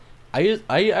I used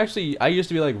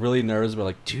to be like really nervous about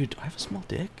like, dude, do I have a small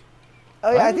dick?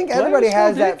 Oh yeah, I think everybody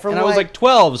has that from and I was like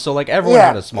 12, so like everyone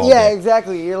had a small dick. Yeah,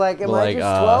 exactly. You're like, am I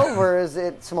just 12 or is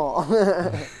it small?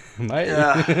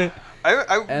 Yeah.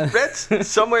 I read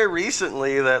somewhere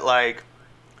recently that like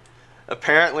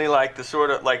apparently like the sort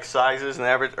of like sizes and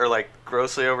average are like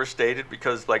grossly overstated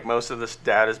because like most of this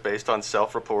data is based on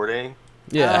self-reporting.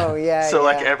 Yeah. Oh yeah. So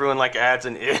like everyone like adds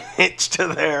an inch to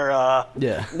their that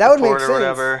would make sense. or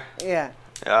whatever. Yeah.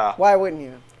 Yeah. Why wouldn't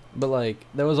you? But like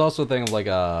there was also a thing of like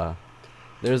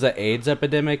there's an AIDS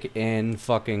epidemic in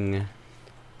fucking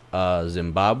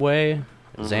Zimbabwe,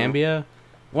 Zambia.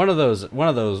 One of those countries. One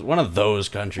of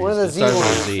the It started with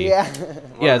a Z. Z. Yeah.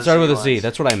 Yeah, it started with a Z.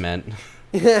 That's what I meant.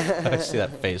 I see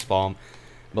that face palm.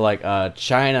 But like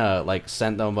China like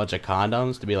sent them a bunch of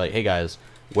condoms to be like, hey guys,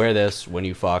 wear this when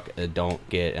you fuck, don't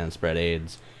get and spread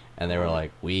AIDS. And they were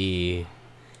like, we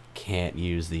can't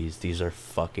use these. These are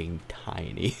fucking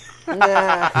tiny.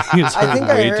 Nah. These I are think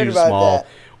I way heard too about small. that.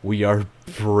 We are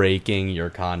breaking your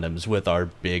condoms with our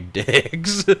big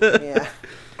dicks. Yeah.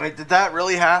 Wait, did that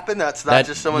really happen? That's not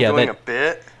just someone doing a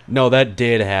bit? No, that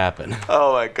did happen.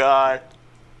 Oh my god.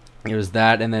 It was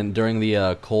that, and then during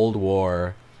the Cold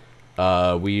War,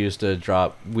 we used to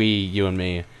drop, you and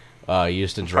me,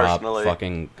 used to drop Personally.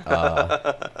 fucking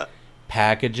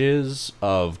packages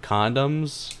of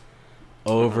condoms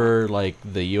over, like,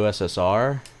 the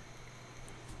USSR.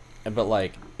 But,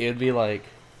 like, it'd be, like,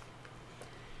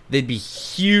 they'd be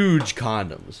huge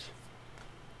condoms.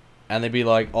 And they'd be,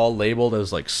 like, all labeled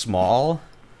as, like, small.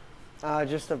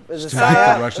 Just to make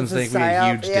the Russians think we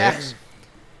had huge dicks.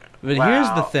 But here's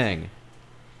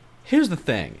the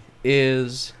thing,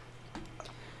 is,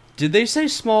 did they say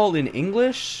small in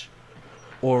English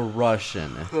or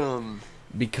Russian?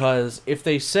 Because if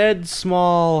they said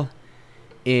small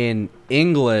in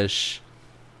English,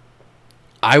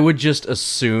 I would just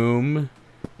assume,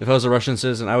 if I was a Russian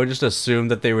citizen, I would just assume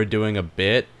that they were doing a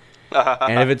bit.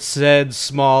 And if it said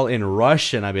small in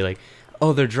Russian, I'd be like,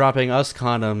 oh, they're dropping us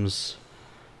condoms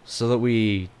so that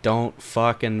we don't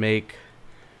fucking make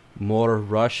more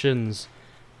Russians.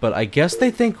 But I guess they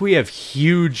think we have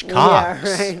huge cocks.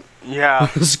 Yeah, right. Yeah.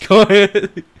 What's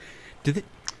going?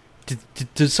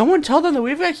 Did someone tell them that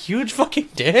we've got huge fucking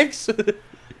dicks?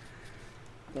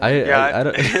 I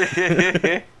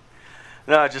don't.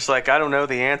 No, just like I don't know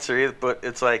the answer either, but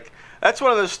it's like that's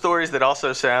one of those stories that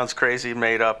also sounds crazy and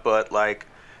made up, but like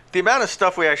the amount of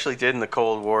stuff we actually did in the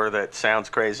Cold War that sounds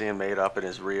crazy and made up and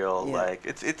is real, like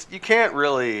it's you can't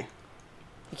really.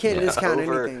 You can't discount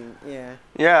anything. Yeah.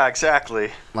 Yeah,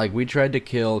 exactly. Like we tried to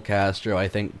kill Castro, I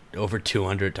think over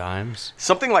 200 times.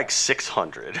 Something like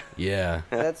 600. Yeah.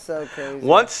 That's so crazy.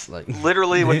 Once,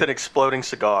 literally with an exploding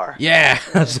cigar. Yeah,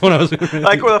 that's what I was.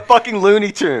 Like with a fucking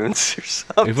Looney Tunes or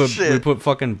some shit. We put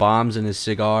fucking bombs in his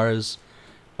cigars.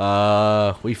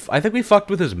 I think we fucked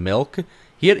with his milk.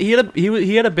 He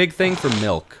had a big thing for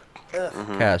milk.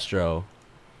 Castro.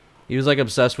 He was like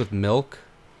obsessed with milk.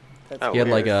 He had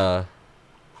like a.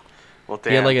 Well,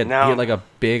 damn. He had like a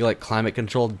big like climate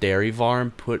controlled dairy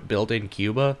farm built in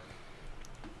Cuba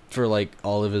for like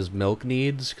all of his milk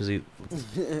needs because he.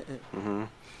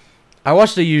 I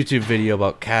watched a YouTube video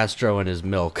about Castro and his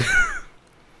milk.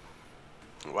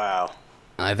 Wow.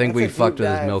 I think we fucked with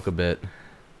his milk a bit.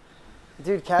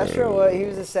 Dude, Castro, he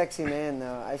was a sexy man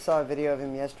though. I saw a video of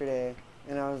him yesterday,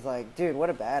 and I was like, dude, what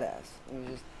a badass. He was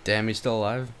just. Damn, he's still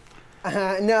alive.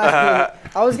 No,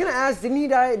 I was gonna ask, didn't he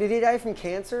die? Did he die from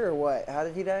cancer or what? How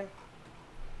did he die?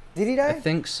 Did he die? I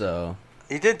think so.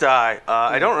 He did die.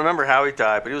 I don't remember how he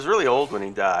died, but he was really old when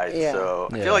he died. Yeah. So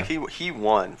I feel like he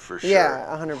won for sure. Yeah,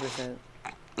 100%.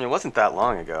 It wasn't that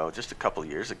long ago, just a couple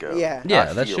years ago. Yeah.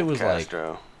 Yeah, that shit was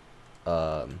Castro.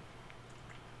 like.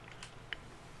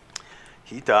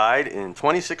 He died in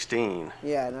 2016.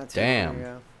 Yeah, not too Damn. long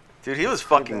ago. Dude, he was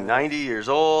fucking 90 years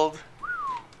old.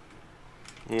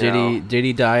 Did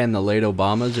he die in the late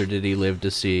Obamas or did he live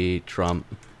to see Trump?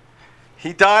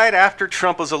 He died after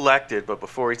Trump was elected, but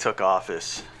before he took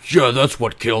office. Yeah, that's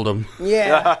what killed him.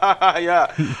 Yeah.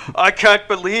 Yeah. I can't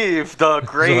believe the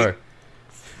great,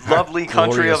 lovely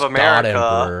country of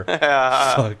America.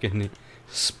 Yeah. Fucking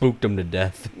spooked him to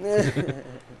death.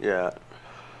 Yeah.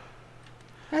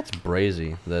 That's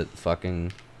brazy that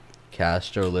fucking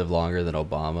Castro lived longer than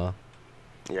Obama.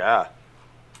 Yeah.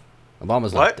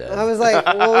 Obama's not dead. I was like,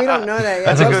 well, we don't know that yet.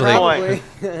 That's a good point.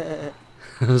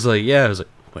 I was like,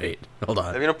 wait, hold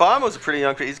on. I mean, Obama was a pretty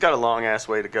young. He's got a long ass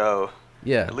way to go.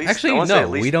 Yeah. At least, actually, I want to say at no,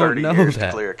 least we don't 30 know years that.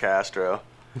 to clear Castro.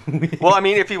 Well, I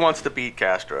mean, if he wants to beat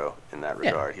Castro in that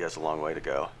regard, he has a long way to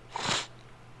go.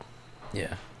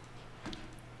 Yeah.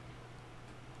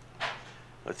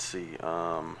 Let's see.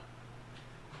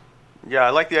 Yeah,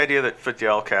 I like the idea that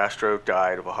Fidel Castro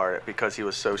died of a heart because he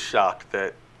was so shocked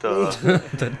that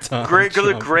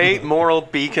the great moral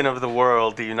beacon of the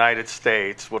world, the United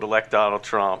States, would elect Donald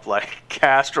Trump. Like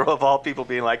Castro, of all people,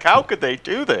 being like, "How could they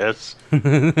do this?" He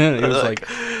was like,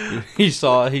 he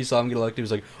saw him get elected. He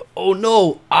was like, "Oh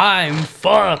no, I'm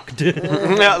fucked."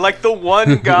 Yeah, like the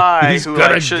one guy who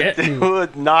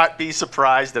would not be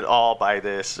surprised at all by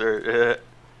this.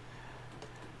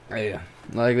 Yeah,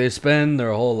 like they spend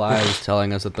their whole lives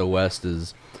telling us that the West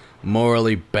is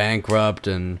morally bankrupt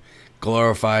and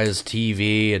glorifies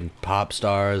TV and pop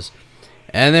stars,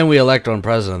 and then we elect one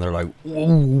president. They're like,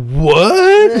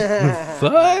 "What?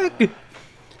 Fuck!"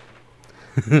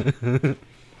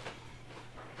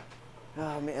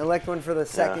 Oh man, elect one for the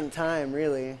second time,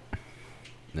 really.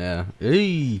 Yeah.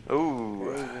 Hey.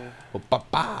 Ooh. Oh,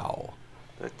 pow.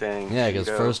 The thing. Yeah, because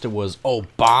first it was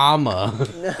Obama.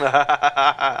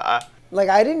 Like,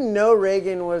 I didn't know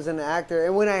Reagan was an actor,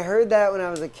 and when I heard that when I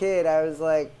was a kid, I was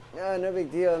like, oh, no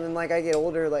big deal. And then, like, I get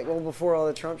older, like, well, before all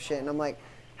the Trump shit, and I'm like,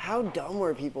 how dumb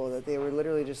were people that they were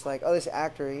literally just like, oh, this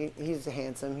actor, he's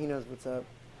handsome, he knows what's up.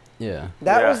 Yeah.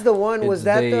 That was the one. Was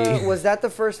that the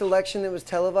first election that was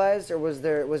televised, or was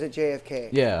it JFK?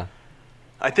 Yeah.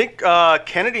 I think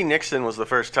Kennedy Nixon was the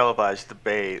first televised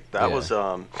debate. That was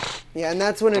yeah, and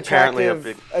that's when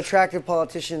attractive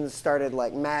politicians started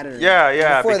like mattering.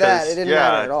 Yeah. Before that, it didn't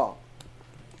matter at all.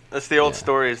 That's the old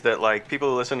story, is that like people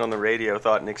who listened on the radio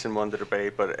thought Nixon won the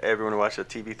debate, but everyone who watched the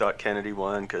TV thought Kennedy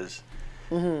won because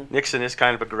Nixon is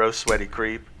kind of a gross, sweaty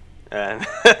creep, and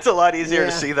it's a lot easier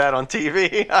to see that on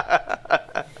TV.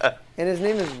 And his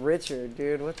name is Richard,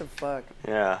 dude. What the fuck?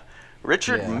 Yeah,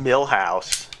 Richard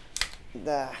Milhouse.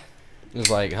 It was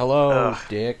like, hello,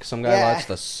 dick. Some guy watched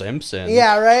The Simpsons.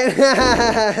 Yeah, right?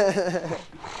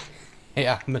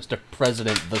 Yeah, Mr.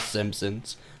 President, The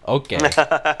Simpsons. Okay.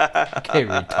 Okay,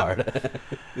 retard.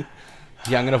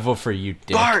 Yeah, I'm going to vote for you,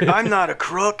 dick. Bart, I'm not a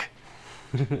crook.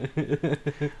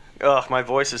 Ugh, my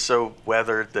voice is so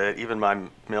weathered that even my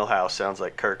Milhouse sounds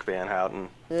like Kirk Van Houten.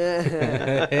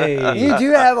 Hey. You do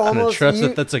have almost... Trust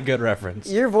that that's a good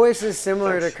reference. Your voice is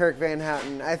similar to Kirk Van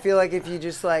Houten. I feel like if you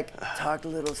just, like, talked a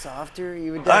little softer,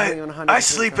 you would definitely 100%... I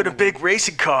sleep in a big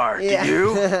racing car. Do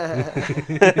you?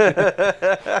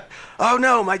 Oh,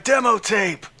 no, my demo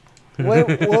tape. What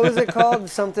was it called?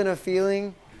 Something a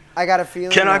feeling? I got a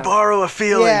feeling. Can I borrow a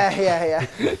feeling? Yeah.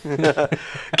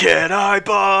 Can I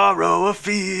borrow a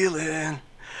feeling?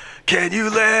 Can you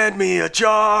lend me a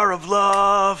jar of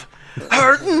love?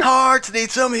 Hurting hearts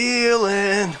need some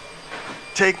healing.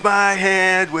 Take my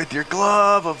hand with your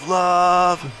glove of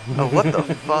love. Oh, what the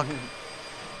fuck?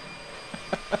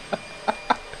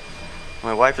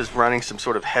 My wife is running some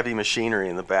sort of heavy machinery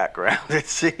in the background, it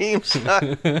seems.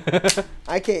 I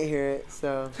can't hear it,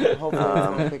 so hopefully it's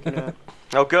not picking up.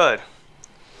 Oh, good.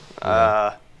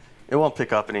 It won't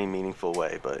pick up in any meaningful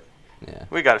way, but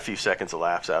we got a few seconds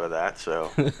elapse out of that,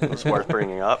 so it was worth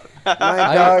bringing up.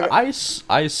 I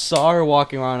saw her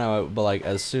walking around, but like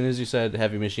as soon as you said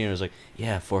heavy machine, I was like,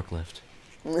 yeah, forklift.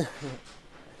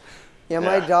 Yeah,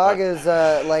 my dog is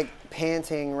like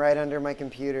panting right under my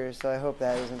computer, so I hope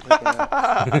that isn't picking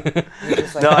up.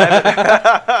 Just like, no, I haven't.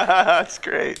 That's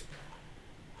great.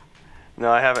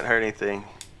 No, I haven't heard anything.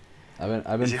 I've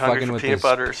been Is he hungry fucking for with peanut this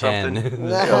butter or something?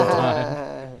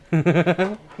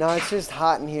 No, it's just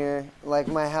hot in here. Like,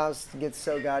 my house gets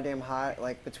so goddamn hot,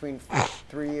 like between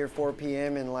 3 or 4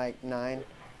 p.m. and like 9,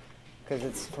 because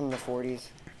it's from the 40s.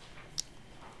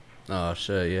 Oh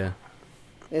shit, yeah.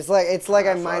 It's like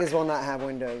I might as well not have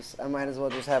windows. I might as well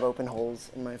just have open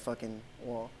holes in my fucking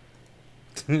wall.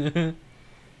 Which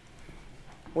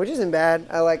isn't bad.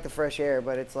 I like the fresh air,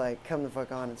 but it's like, come the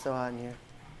fuck on, it's so hot in here.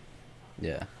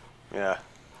 Yeah. Yeah.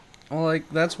 Well, like,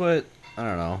 that's what, I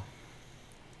don't know.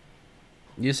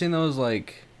 You seen those,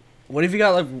 like, what if you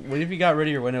got rid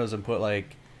of your windows and put,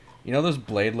 like, you know those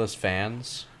bladeless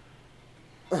fans?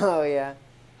 Oh, yeah.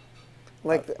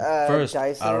 Like, first,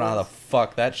 Dyson I don't know how the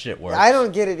fuck that shit works. I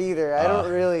don't get it either. I don't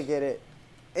really get it.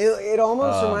 It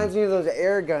almost reminds me of those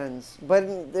air guns,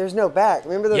 but there's no back.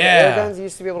 Remember those air guns you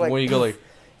used to be able to, like, when you go, like,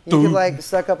 you could, like,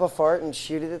 suck up a fart and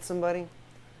shoot it at somebody?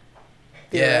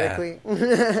 Theoretically.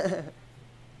 Yeah.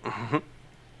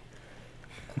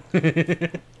 I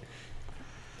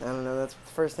don't know. That's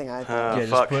the first thing I thought. Yeah,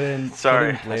 just put in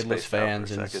bladeless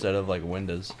fans instead of like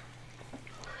windows.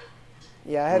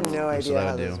 Yeah, I have no idea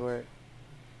how those work.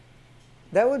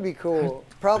 That would be cool.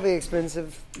 Probably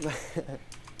expensive.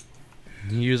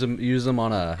 Use them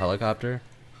on a helicopter.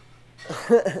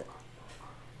 Dude,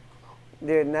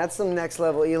 and that's some next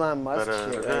level Elon Musk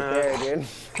shit right there, dude.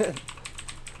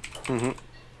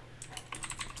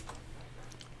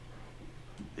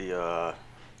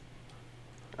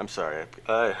 I'm sorry.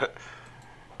 I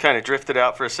kind of drifted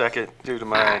out for a second due to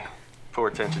my poor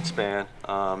attention span.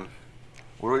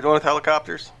 Were we going with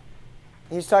helicopters?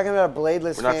 He's talking about a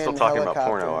bladeless We're not fan still talking helicopter. about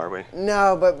porno, are we?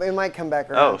 No, but it might come back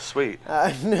around. Oh, sweet.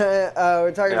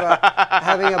 We're talking about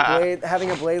having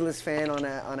a bladeless fan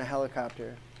on a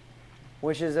helicopter,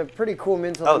 which is a pretty cool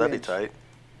mental image. Oh, that'd be tight.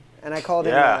 And I called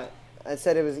him. Yeah. I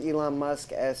said it was Elon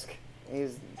Musk-esque.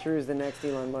 Drew's the next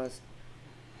Elon Musk.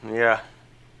 Yeah.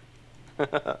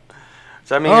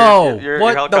 So I mean, your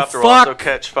helicopter will also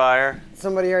catch fire.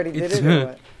 Somebody already did it, or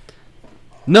what?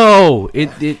 No,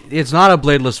 it's not a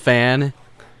bladeless fan.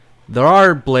 There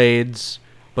are blades,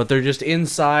 but they're just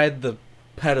inside the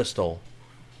pedestal.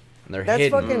 And they're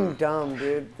hidden. That's fucking dumb,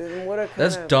 dude. What a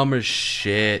That's dumb as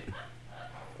shit.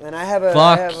 And I have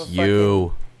a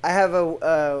you. I have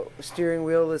a steering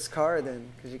wheelless car then,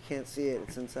 because you can't see it.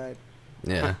 It's inside.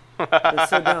 Yeah. It's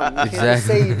so dumb. You can't just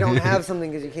say you don't have something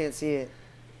because you can't see it.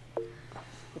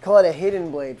 We call it a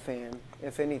hidden blade fan,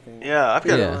 if anything. Yeah, I've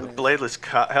got a bladeless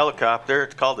helicopter.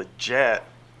 It's called a jet.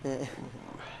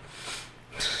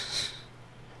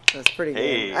 That's pretty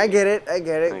Hey. good. I get it,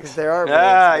 because there are blades,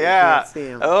 Yeah, but you yeah. can't see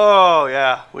 'em. Oh,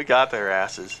 yeah. We got their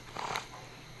asses.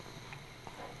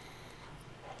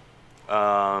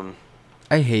 I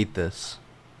hate this.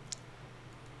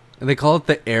 And they call it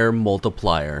the air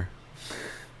multiplier.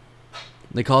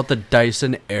 They call it the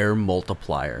Dyson Air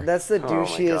Multiplier. That's the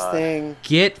douchiest thing.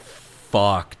 Get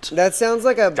fucked. That sounds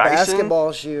like a Dyson?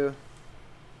 basketball shoe.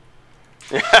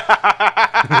 Yeah,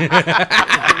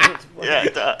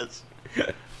 it does.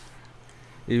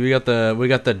 We got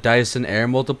the Dyson Air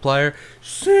Multiplier.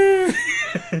 You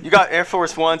got Air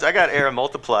Force Ones. I got Air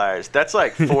Multipliers. That's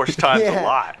like force times a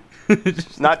lot.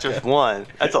 It's not just one.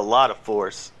 That's a lot of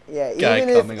force. Yeah, Guy even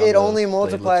if coming on it the only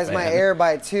multiplies bladeless my fan. air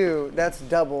by 2, that's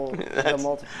double. That's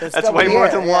double way the more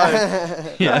air. than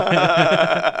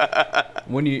Yeah.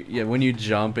 When you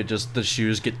jump, the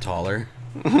shoes get taller.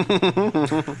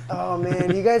 Oh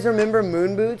man, you guys remember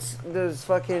moon boots? Those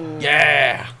fucking.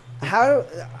 Yeah. How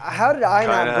did I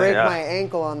not Kinda, break yeah. my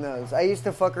ankle on those? I used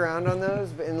to fuck around on those,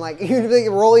 and like you'd like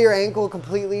roll your ankle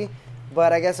completely.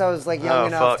 But I guess I was like young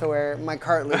enough to where my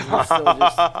cartilage was still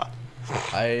just.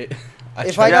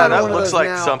 If I got that on one looks of those like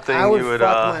now, something I would you would,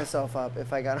 fuck myself up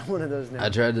if I got on one of those now. I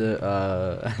tried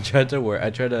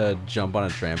to jump on a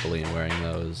trampoline wearing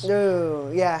those.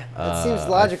 No, yeah, that seems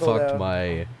logical I fucked though.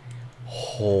 my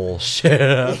whole shit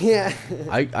up. Yeah.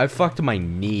 I fucked my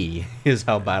knee. Is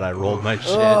how bad I rolled my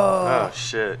shit. Oh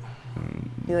shit.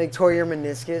 You like tore your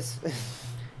meniscus.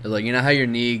 Like, you know how your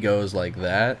knee goes like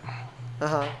that?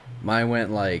 Mine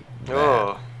went like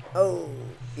that. Oh,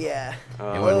 yeah.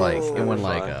 It went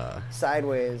like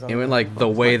sideways. It went like the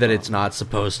way that it's not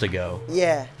supposed to go.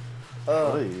 Yeah.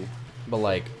 Oh. But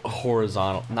like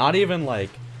horizontal, not even like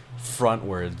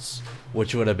frontwards,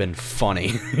 which would have been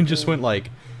funny. It just went like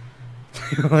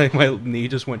my knee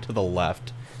just went to the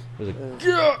left. It was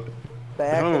like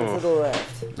back and to the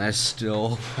left. And I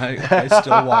still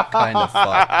walk kind of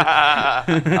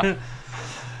fucked.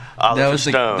 That was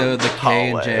the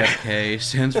K in JFK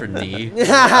stands for knee.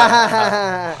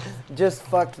 Just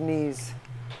fucked knees.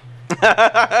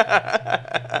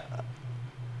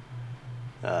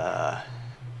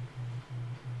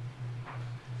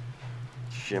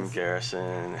 Jim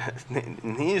Garrison.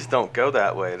 Knees don't go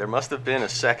that way. There must have been a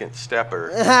second stepper.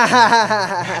 A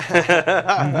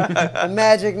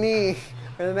magic knee.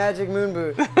 Or the magic moon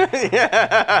boot.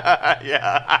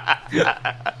 Yeah.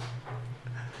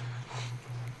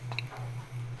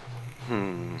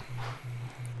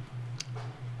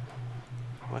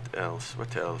 What else?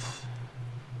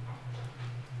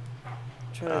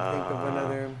 Trying to think of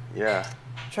another. Yeah.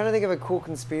 Trying to think of a cool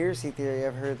conspiracy theory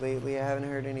I've heard lately. I haven't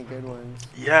heard any good ones.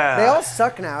 Yeah. They all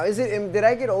suck now. Did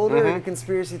I get older or do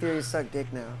conspiracy theories suck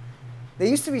dick now? They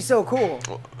used to be so cool.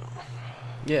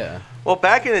 Yeah. Well,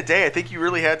 back in the day, I think you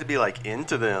really had to be like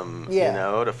into them, you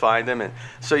know, to find them, and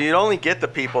so you'd only get the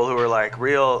people who were like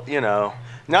real, you know,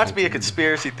 not to be a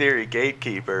conspiracy theory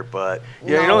gatekeeper, but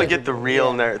you know, you'd only get the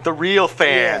real nerd, the real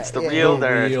fans, the real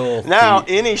nerds. Now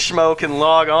any schmo can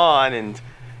log on and,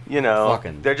 you know,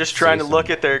 they're just trying to look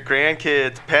at their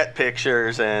grandkids' pet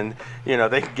pictures, and you know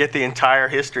they can get the entire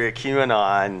history of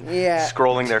QAnon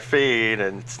scrolling their feed,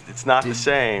 and it's not the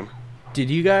same. Did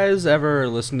you guys ever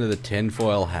listen to the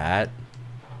Tinfoil Hat?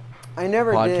 I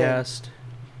never podcast? did.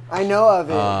 I know of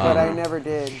it, but I never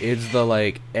did. It's the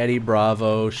like Eddie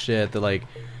Bravo shit that like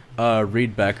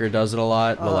Reed Becker does it a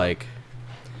lot, but like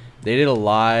they did a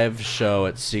live show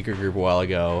at Secret Group a while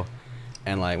ago,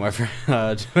 and like my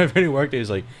friend who worked there, he's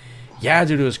like, yeah,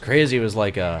 dude, it was crazy. It was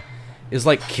like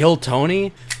Kill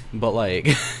Tony, but like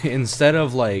instead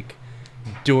of like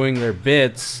doing their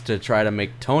bits to try to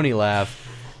make Tony laugh,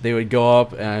 they would go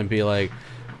up and be like,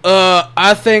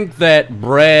 I think that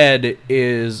bread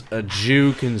is a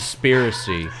Jew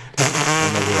conspiracy.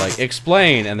 And they'll be like,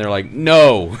 explain. And they're like,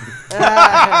 no.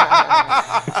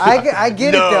 I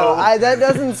get it, though. That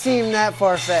doesn't seem that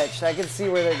far-fetched. I can see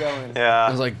where they're going. Yeah.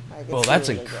 I was like, well, that's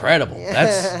incredible.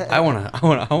 I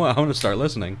want to start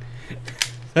listening.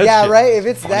 Yeah, right? If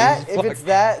it's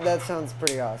that sounds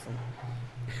pretty awesome.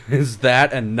 Is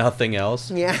that and nothing else?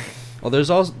 Yeah. Well, there's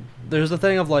the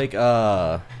thing of like,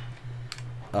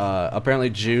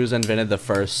 apparently Jews invented the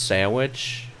first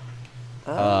sandwich.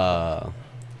 Oh.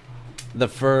 It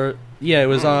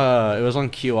was on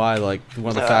QI. Like one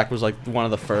of the fact was like one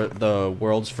of the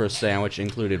world's first sandwich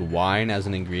included wine as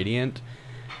an ingredient,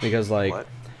 because like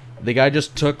the guy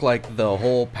just took like the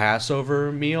whole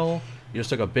Passover meal, he just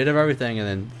took a bit of everything and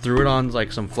then threw it on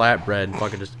like some flatbread and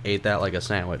fucking just ate that like a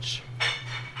sandwich.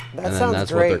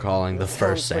 That's what they're calling the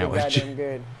first sandwich.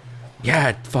 Good. Yeah,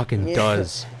 it fucking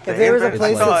does. If there was a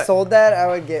place that sold that, I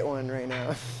would get one right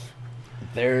now.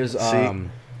 There's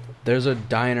a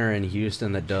diner in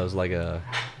Houston that does like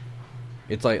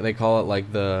it's like they call it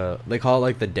like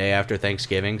the day after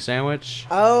Thanksgiving sandwich.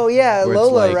 Oh yeah,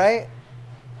 Lola, like, right?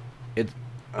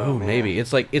 Maybe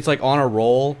it's like on a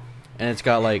roll, and it's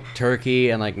got like turkey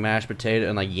and like mashed potato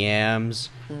and like yams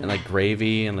and like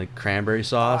gravy and like cranberry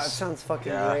sauce. Oh, it sounds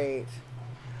fucking great.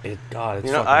 It's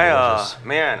fucking delicious.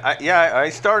 I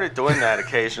started doing that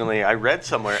occasionally. I read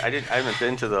somewhere. I haven't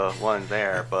been to the one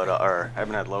there, but or I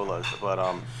haven't had Lola's, but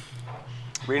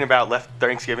reading about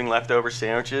Thanksgiving leftover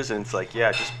sandwiches, and it's like,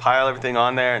 yeah, just pile everything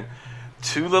on there, and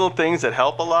two little things that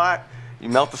help a lot. You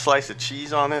melt a slice of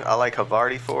cheese on it. I like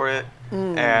Havarti for it,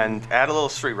 and add a little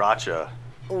sriracha.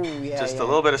 Ooh, yeah, just a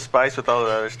little bit of spice with all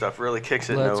the other stuff really kicks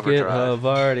it in overdrive. Let's get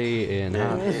Havarti in.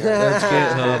 Let's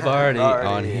get Havarti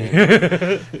on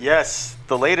here. Yes,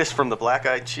 the latest from the Black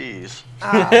Eyed Cheese.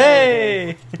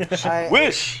 Hey!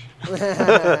 Wish!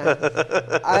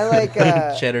 I like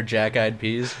cheddar jack-eyed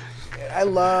peas. I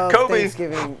love Kobe.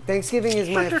 Thanksgiving. Thanksgiving is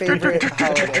my favorite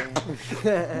holiday.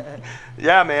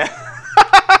 Yeah, man.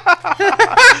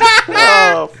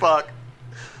 Oh, fuck.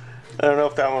 I don't know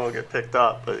if that one will get picked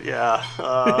up, but yeah.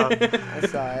 I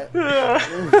saw it.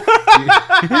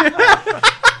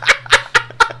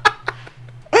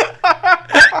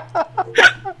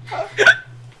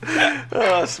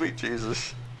 Oh, sweet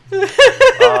Jesus.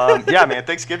 Yeah, man,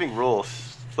 Thanksgiving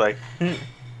rules. It's like,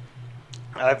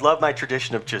 I've loved my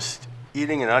tradition of just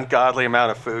eating an ungodly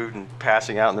amount of food and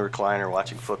passing out in the recliner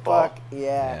watching football. Fuck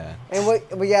yeah. And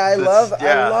I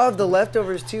love the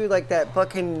leftovers too, like that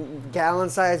fucking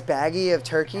gallon-sized baggie of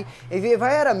turkey. If I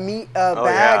had a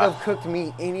bag of cooked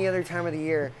meat any other time of the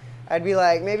year, I'd be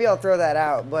like, maybe I'll throw that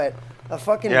out. But a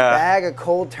fucking bag of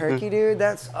cold turkey, dude,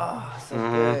 that's so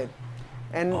good.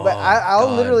 And but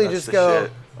I'll literally just go.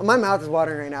 Shit. My mouth is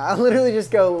watering right now. I'll literally just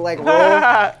go like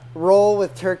roll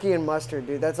with turkey and mustard,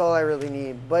 dude. That's all I really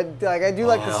need. But like I do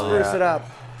like to spruce it up.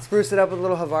 Spruce it up with a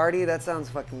little Havarti. That sounds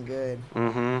fucking good.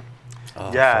 Mm-hmm.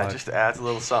 Oh, yeah, fuck. Just adds a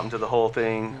little something to the whole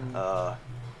thing.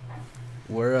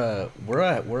 We're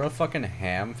a fucking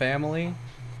ham family.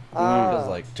 Because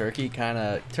like turkey kind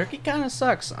of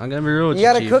sucks. I'm gonna be real with you.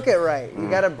 You gotta cook it right. You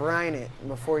gotta brine it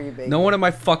before you bake it. No one in my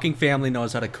fucking family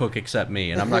knows how to cook except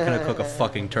me, and I'm not gonna cook a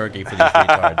fucking turkey for these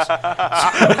retards.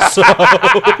 So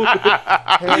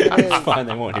it's fine.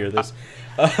 They won't hear this.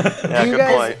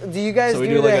 Do you guys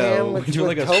do the ham with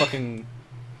Coke? A fucking.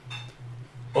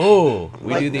 Oh,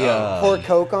 we do the. Pour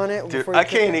Coke on it. Dude, I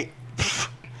can't eat.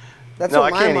 No,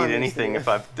 I can't eat anything if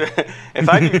I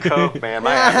do Coke, man.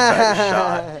 My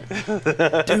appetite is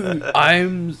shot. Dude,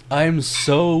 I'm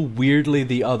so weirdly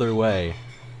the other way.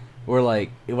 Where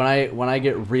like when I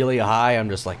get really high,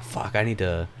 I'm just like, fuck, I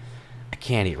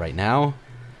can't eat right now.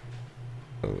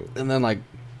 And then like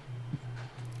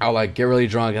I'll like get really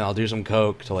drunk and I'll do some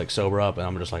Coke to like sober up, and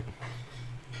I'm just like,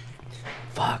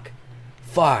 fuck.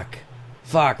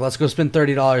 Let's go spend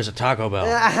 $30 at Taco Bell.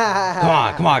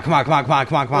 Come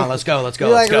on. Let's go. You're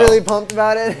like really pumped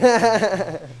about it.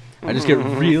 I just get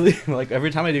really like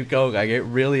every time I do Coke, I get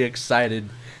really excited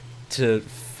to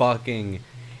fucking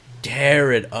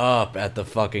tear it up at the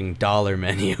fucking dollar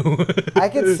menu. I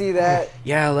can see that.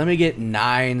 Yeah, let me get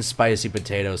 9 spicy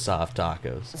potato soft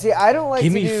tacos. See, I don't like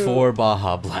Give me 4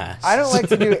 Baja Blasts. I don't like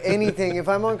to do anything. If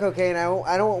I'm on cocaine,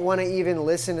 I don't want to even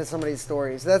listen to somebody's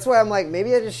stories. That's why I'm like,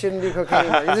 maybe I just shouldn't do cocaine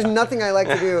anymore. There's nothing I like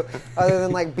to do other than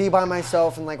like be by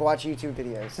myself and like watch YouTube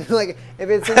videos. Like if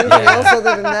it's anything else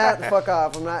other than that, fuck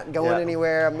off. I'm not going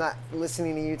anywhere. I'm not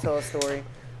listening to you tell a story.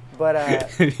 But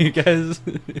have you guys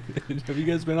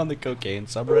been on the cocaine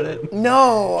subreddit?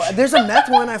 no, there's a meth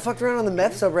one. I fucked around on the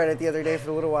meth subreddit the other day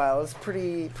for a little while. It's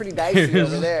pretty dicey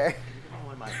over there.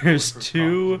 There's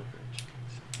two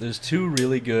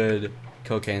really good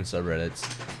cocaine subreddits.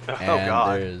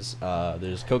 And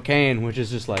there's cocaine, which is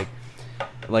just like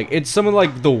it's some of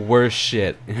like the worst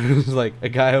shit. It's like a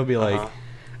guy will be like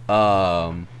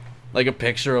a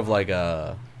picture of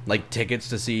like tickets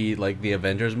to see like the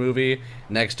Avengers movie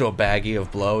next to a baggie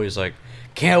of blow. He's like,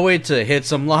 can't wait to hit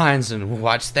some lines and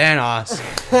watch Thanos.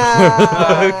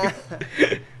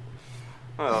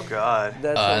 Oh God.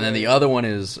 And then the other one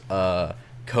is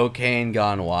Cocaine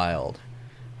Gone Wild,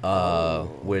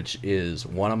 which is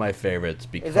one of my favorites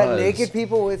because is that naked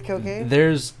people with cocaine?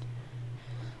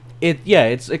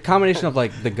 It's a combination of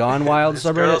like the Gone Wild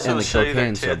subreddit and the show cocaine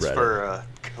you their tits subreddit. For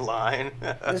line.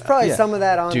 There's probably some of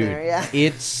that on Dude, there. Yeah.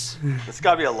 It's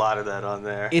got to be a lot of that on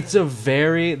there.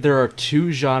 there are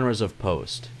two genres of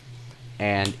post,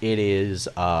 and it is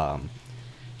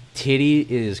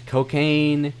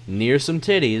cocaine near some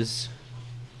titties.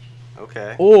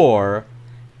 Okay. Or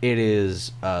it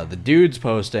is the dudes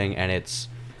posting, and it's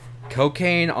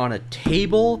cocaine on a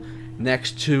table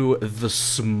next to the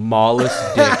smallest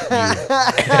dick you've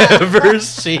ever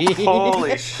seen.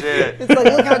 Holy shit. It's like,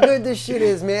 look how good this shit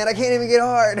is, man. I can't even get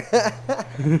hard.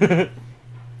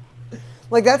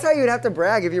 Like, that's how you'd have to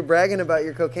brag. If you're bragging about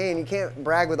your cocaine, you can't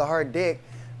brag with a hard dick.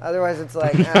 Otherwise, it's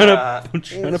like,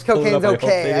 this cocaine's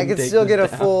okay. I could still get a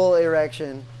full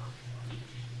erection.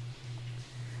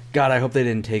 God, I hope they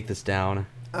didn't take this down.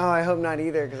 Oh, I hope not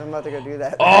either, because I'm about to go do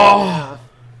that. Oh!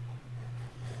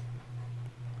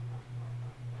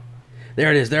 There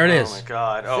it is. Oh my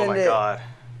God. Oh my God.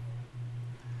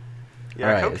 Yeah,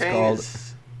 all right, cocaine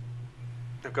is...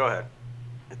 Go ahead.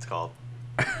 It's called...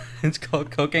 It's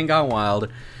called Cocaine Gone Wild.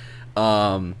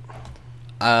 I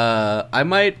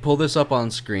might pull this up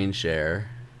on screen share.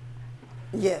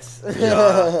 Yes.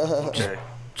 Okay.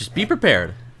 Just be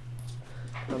prepared.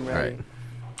 I'm ready. All right.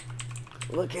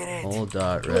 Look at it.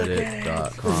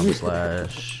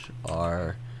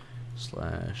 Whole.reddit.com/r/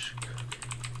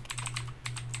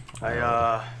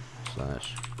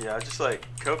 Yeah, just like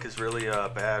coke is really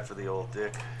bad for the old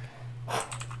dick.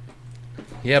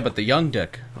 Yeah, but the young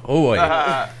dick. Oh boy.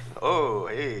 Oh,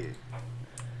 hey.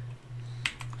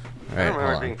 All right, I don't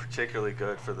remember it being particularly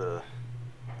good for the...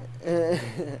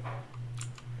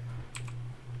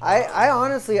 I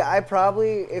honestly,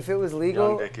 probably, if it was legal,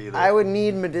 Young dick either. I would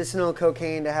need medicinal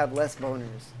cocaine to have less boners.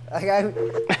 Like,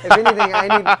 if anything,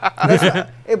 I need...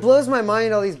 It blows my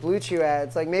mind, all these Blue Chew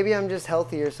ads. Like, maybe I'm just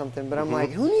healthy or something, but I'm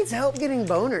like, who needs help getting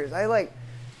boners?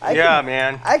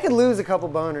 Man. I could lose a couple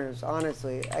boners,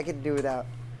 honestly. I could do without.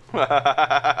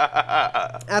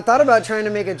 I thought about trying to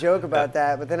make a joke about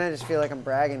that, but then I just feel like I'm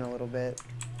bragging a little bit.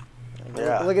 Like,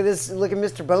 Yeah. Look at this. Look at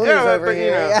Mr. Boners over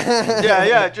here.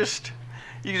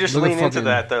 You just Look at lean into fucking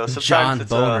that though. Sometimes John it's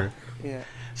Boner. Yeah.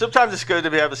 sometimes it's good to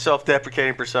have a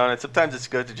self-deprecating persona. And sometimes it's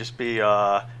good to just be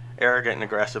arrogant and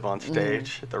aggressive on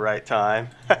stage at the right time.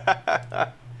 All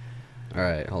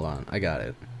right, hold on. I got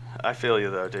it. I feel you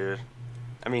though, dude.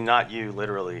 I mean, not you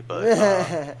literally, but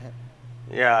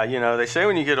yeah, you know, they say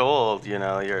when you get old, you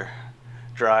know, your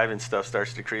drive and stuff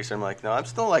starts to decrease. I'm like, no, I'm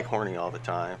still like horny all the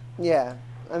time. Yeah.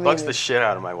 I mean, Bugs the shit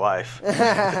out of my wife.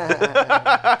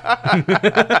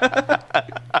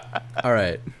 All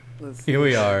right, here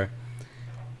we are.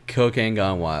 Cocaine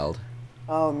Gone Wild.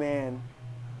 Oh man.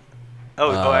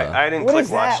 I didn't What click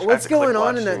is watch. that? What's I had to click going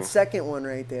on watch in that soon. second one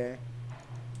right there?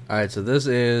 All right, so this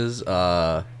is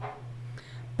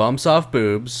Bumps Off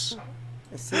Boobs.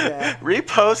 I see that.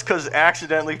 Repost because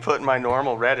accidentally put in my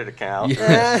normal Reddit account.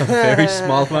 Yeah, a very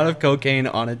small amount of cocaine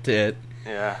on a tit.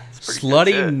 Yeah, it's pretty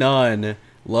Slutty good tit. nun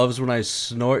loves when I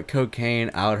snort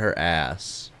cocaine out her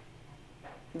ass.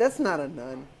 That's not a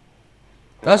nun.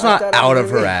 That's I not thought it out was of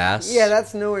in her the- ass. Yeah,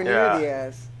 that's nowhere near Yeah. the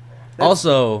ass. That's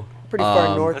Also, pretty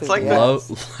far north It's of like the the-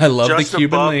 ass. I love Just the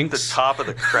Cuban above links. the top of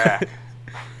the crack.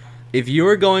 If you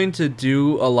were going to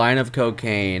do a line of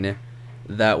cocaine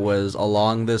that was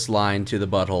along this line to the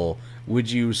butthole,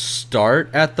 would you start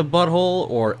at the butthole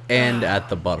or end at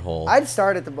the butthole? I'd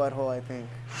start at the butthole, I think.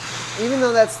 Even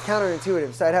though that's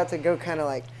counterintuitive, so I'd have to go kind of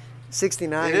like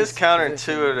 69. It is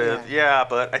counterintuitive, yeah,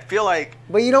 but I feel like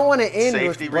But you don't want to end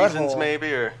with safety butthole. reasons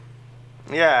maybe, or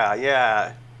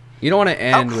yeah. You don't want to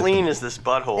How end with clean is this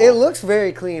butthole? It looks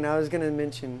very clean. I was gonna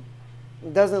mention.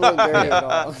 It doesn't look dirty at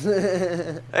all.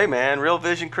 Hey man, Real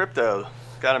Vision Crypto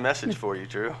got a message for you,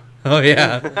 Drew. Oh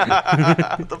yeah.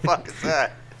 What the fuck is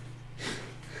that?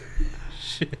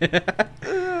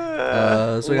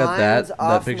 So we got that Lines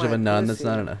off picture of my a nun that's pussy.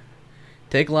 not enough.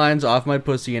 Take lines off my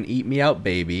pussy and eat me out,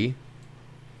 baby.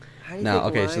 How do you Now, take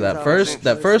okay, so lines that off first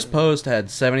your pussy? post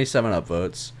had 77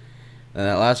 upvotes, and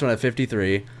that last one had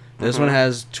 53. This one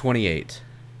has 28.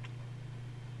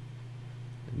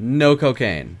 No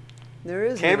cocaine. There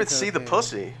is Can't no even see the cocaine.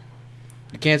 pussy.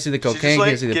 You can't see the She's just, cocaine, like,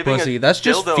 can't see the giving pussy. a That's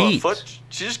just dildo a feet. foot-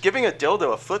 She's just giving a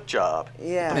dildo a foot job.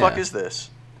 Yeah. The fuck is this?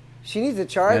 She needs to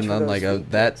charge And for then, those like,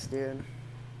 feet that- pics, dude.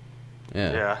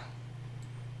 Yeah. Yeah.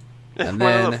 And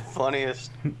One of the then-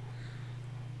 funniest.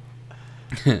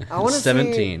 I want to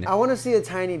 17. See. I want to see a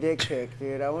tiny dick pic,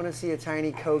 dude. I want to see a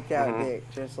tiny coked out Mm-hmm.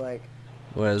 dick, just like.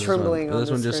 What is Trembling this on one? This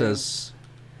the one just screen. says.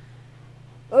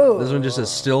 Oh. This one just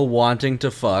says still wanting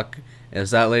to fuck.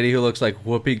 It's that lady who looks like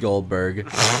Whoopi Goldberg.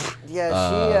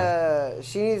 Yeah,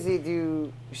 she needs to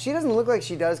do. She doesn't look like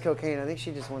she does cocaine. I think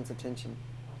she just wants attention.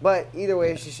 But either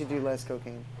way, she should do less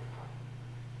cocaine.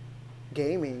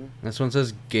 Gaming. This one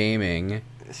says gaming.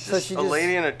 It's So just she a just-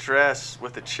 lady in a dress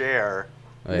with a chair.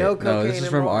 Wait, No no, this cocaine is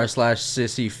from involved?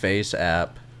 r/sissy face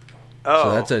app. Oh.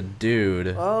 So that's a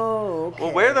dude. Oh, okay.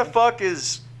 Well, where the fuck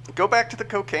is... Go back to the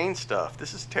cocaine stuff.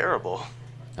 This is terrible.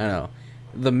 I know.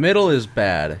 The middle is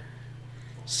bad.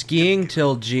 Skiing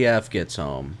till GF gets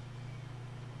home.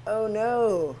 Oh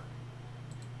no.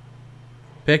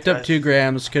 Picked up 2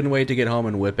 grams. Couldn't wait to get home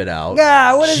and whip it out.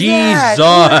 God, what is that?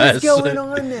 What is Jesus. going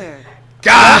on there?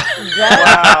 God!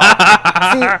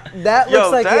 That, see, that Yo,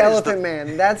 looks like that the is Elephant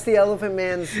Man. That's the Elephant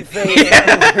Man's face.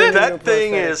 That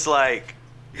thing is like...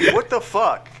 What the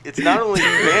fuck? It's not only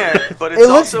bent, but it's It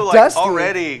looks also like dusty.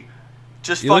 already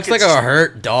just He fucking... looks like a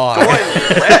hurt dog. going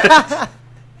left.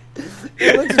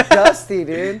 It looks dusty,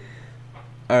 dude.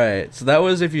 Alright, so that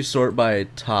was if you sort by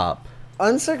top.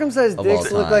 Uncircumcised Of all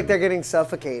dicks look time. like they're getting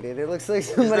suffocated. It looks like Is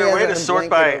somebody there a way has to a sort blanket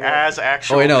by over it. as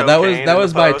actual Oh wait, no, that was cocaine in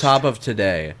the by post? top of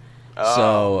today. Oh.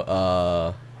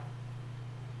 So,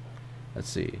 let's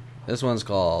see. This one's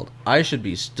called I Should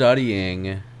Be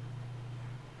Studying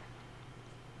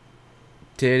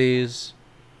Titties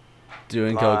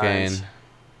Doing Lines. Cocaine.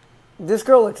 This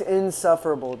girl looks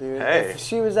insufferable, dude. Hey. If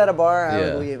she was at a bar, I Yeah.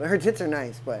 would leave. Her tits are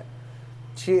nice, but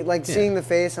she seeing the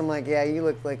face. I'm like, yeah, you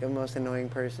look like a most annoying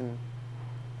person.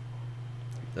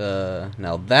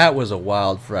 Now that was a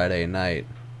wild Friday night.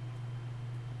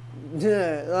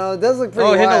 Oh, it does look pretty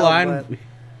Oh, hitting a wild, line. but-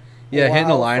 Yeah, hitting a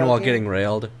Wild line while fucking- getting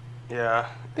railed. Yeah.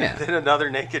 Yeah. And then another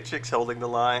naked chick's holding the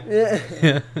line.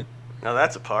 Yeah. Now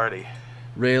that's a party.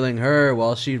 Railing her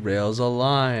while she rails a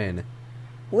line.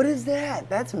 What is that?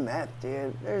 That's meth,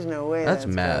 dude. There's no way. That's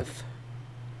good. meth.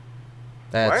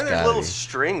 Why That's are there gotta little be.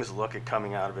 strings looking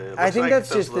coming out of it? It I looks think like that's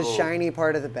those just the little shiny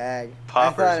part of the bag.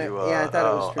 poppers I thought you, yeah, I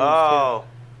thought it was strings oh.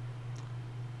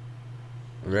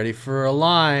 Ready for a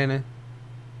line.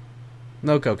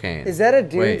 No cocaine. too. Is that a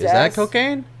dude's Wait, is ass? that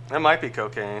cocaine? That might be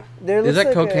cocaine. There Is looks that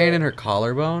like cocaine a- in her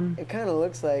collarbone? It kind of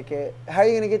looks like it. How are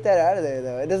you gonna get that out of there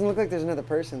though? It doesn't look like there's another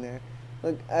person there.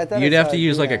 Look, I thought You'd I have saw to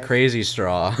use like a dude crazy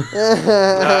straw.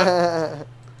 ass.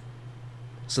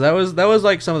 So that was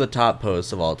like some of the top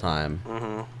posts of all time.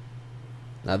 Mm-hmm.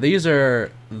 Now these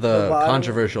are the bottom?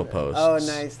 controversial posts. Oh,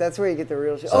 nice. That's where you get the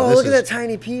real shit. So Oh, this look at is- that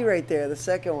tiny pea right there. The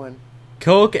second one.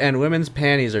 Coke and women's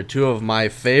panties are 2 of my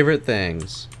favorite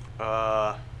things.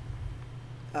 Oh,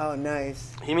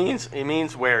 nice. He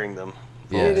means wearing them.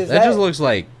 Yeah, Dude, is that just that- looks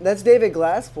like That's David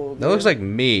Glasspool. that looks dude. like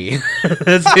me.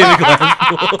 That's David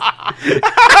Glasspool.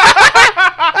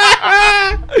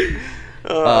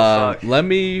 Oh, fuck. Let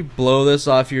me blow this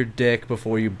off your dick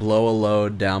before you blow a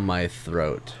load down my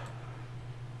throat.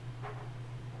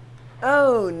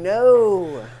 Oh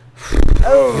no.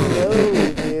 Oh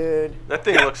no, dude. That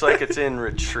thing looks like it's in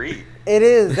retreat. It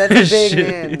is. That's a big Shit,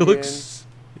 man. it Dude.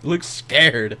 looks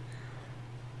scared.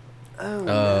 Oh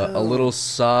no. A little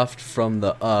soft from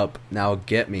the up. Now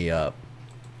get me up.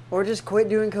 Or just quit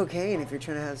doing cocaine if you're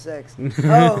trying to have sex.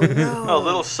 Oh no. A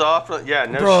little soft. Yeah,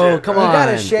 no Bro, shit. come right? on.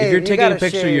 gotta shave, If you're you taking a gotta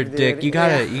picture of your shave, dick, dude. you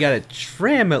gotta Yeah. you gotta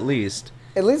trim at least.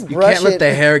 At least You brush can't let it.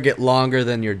 the hair get longer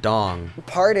than your dong.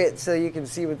 Part it so you can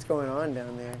see what's going on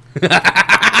down there.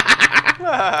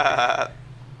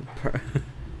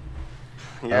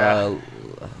 Yeah.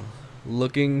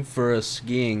 Looking for a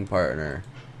skiing partner.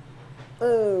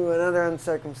 Oh, another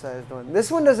uncircumcised one. This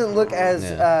one doesn't look as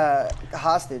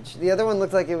hostage. The other one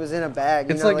looked like it was in a bag.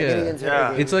 You It's know, like getting a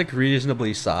interrogated. it's like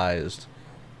reasonably sized.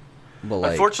 But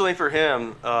like Unfortunately for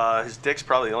him, his dick's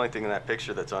probably the only thing in that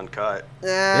picture that's uncut.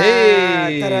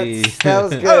 Hey! That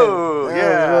was good. Oh, That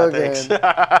yeah, was real thanks.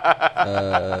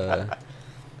 good.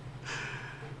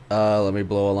 Let me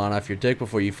blow a line off your dick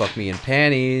before you fuck me in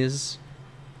panties.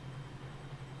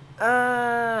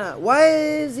 Why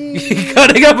is he?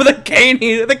 Cutting up with a cane.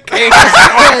 The cane.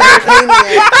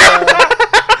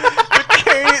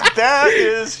 that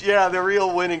is, the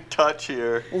real winning touch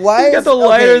here. Why He's got the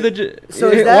lighter.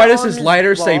 Why does his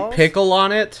lighter say balls? pickle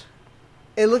on it?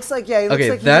 It looks like, he looks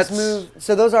like he just moved.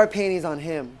 So those are panties on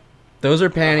him. Those are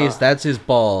panties. That's his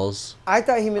balls. I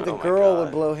thought he meant the girl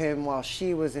would blow him while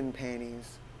she was in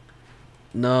panties.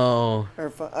 No.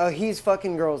 He's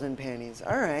fucking girls in panties.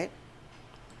 All right.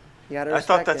 You gotta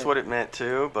respect I thought that's what it meant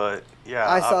too, but yeah,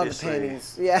 I saw obviously, the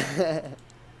panties. Yeah.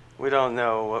 We don't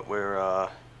know what we're.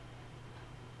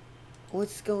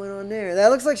 What's going on there? That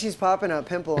looks like she's popping a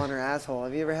pimple on her asshole.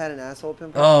 Have you ever had an asshole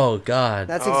pimple? Oh God.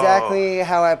 That's exactly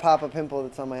how I pop a pimple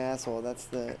that's on my asshole. That's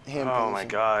the hand. Oh my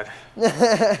God.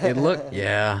 It looked.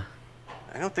 Yeah.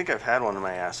 I don't think I've had one in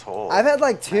my asshole. I've had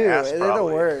like 2. They're the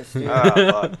worst.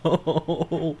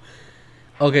 Dude.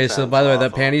 Okay, so by the way, awful.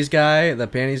 the panties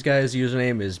guy's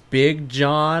username is Big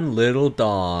John Little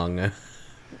Dong.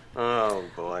 Oh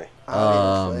boy.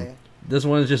 Obviously. This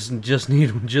one's just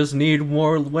need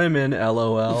more women,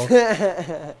 LOL.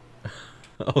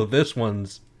 Oh, this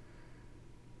one's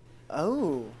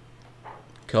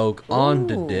Coke on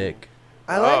the dick.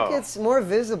 I like it's more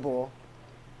visible.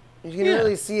 You can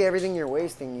really see everything you're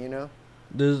wasting, you know?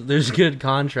 There's good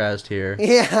contrast here.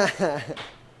 Yeah.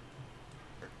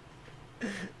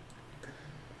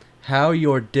 How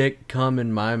your dick come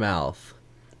in my mouth.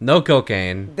 No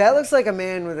cocaine. That looks like a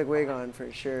man with a wig on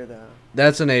for sure, though.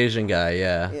 That's an Asian guy,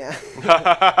 yeah. Yeah.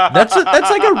 That's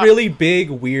like a really big,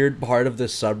 weird part of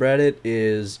this subreddit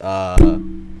is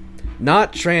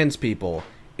not trans people.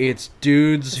 It's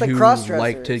dudes like who cross-dressers.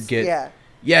 like to get... Yeah.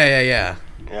 Yeah.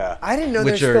 I didn't know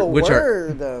there still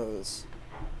were those.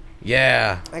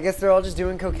 Yeah. I guess they're all just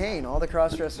doing cocaine. All the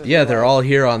cross-dressers. Yeah, they're all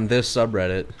here on this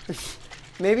subreddit.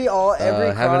 Maybe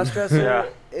every cross-dresser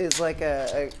is like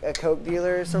a coke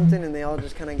dealer or something, and they all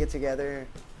just kind of get together.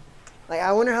 Like,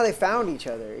 I wonder how they found each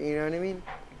other, you know what I mean?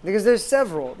 Because there's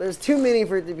several. There's too many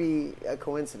for it to be a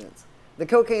coincidence. The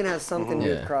cocaine has something to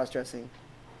do with cross-dressing.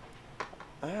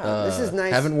 This is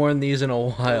nice. Haven't worn these in a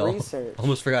while. Research.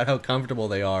 Almost forgot how comfortable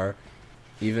they are,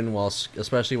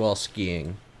 especially while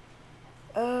skiing.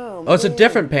 Oh, it's a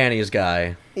different panties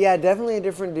guy. Yeah, definitely a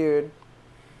different dude.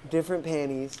 Different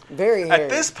panties. Very hairy. At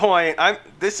this point,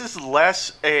 this is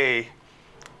less a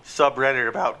subreddit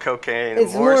about cocaine.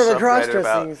 It's more of a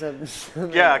cross-dressing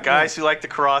subreddit. Yeah, guys who like to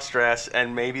cross-dress,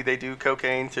 and maybe they do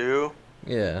cocaine too.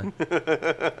 Yeah.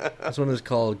 This one is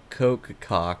called Coke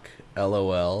Cock,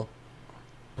 LOL.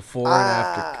 Before and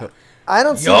after Coke. I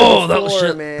don't see the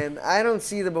before, man. I don't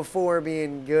see the before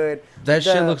being good. That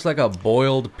shit looks like a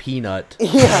boiled peanut.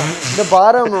 Yeah, the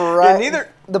bottom right. Yeah,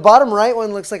 the bottom right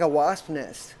one looks like a wasp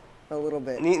nest, a little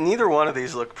bit. Neither one of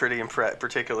these look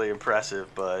particularly impressive,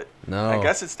 but no. I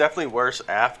guess it's definitely worse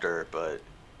after. But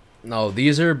no,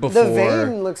 these are before. The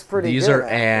vein looks pretty. These good are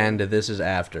after. And this is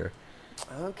after.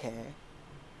 Okay.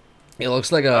 It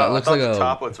looks like a. The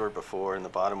top ones were before and the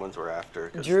bottom ones were after.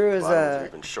 Drew is the bottom ones are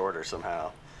even shorter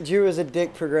somehow. Drew is a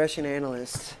dick progression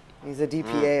analyst. He's a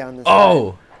DPA on this.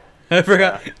 Oh, I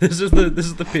forgot. Yeah. This is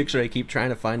the picture I keep trying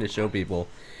to find to show people.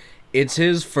 It's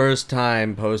his first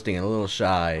time posting and a little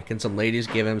shy. Can some ladies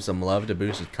give him some love to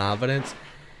boost his confidence?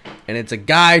 And it's a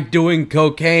guy doing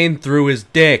cocaine through his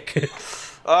dick.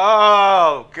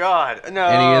 Oh God, no!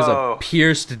 And he has a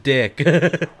pierced dick.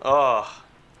 Oh.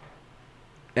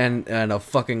 And a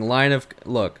fucking line of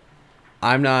look.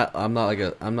 I'm not a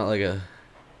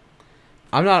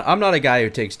guy who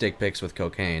takes dick pics with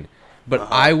cocaine, but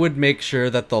I would make sure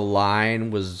that the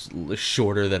line was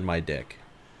shorter than my dick.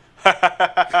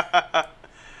 I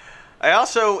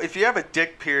also, if you have a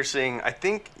dick piercing, I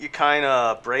think it kind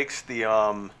of breaks the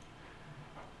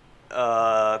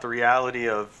reality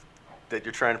of that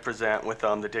you're trying to present with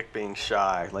the dick being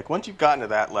shy. Like once you've gotten to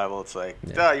that level, it's like,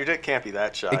 your dick can't be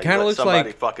that shy. It kind of looks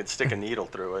somebody fucking stick a needle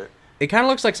through it. It kind of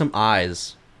looks like some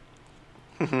eyes.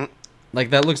 Like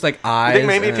that looks like eyes. You think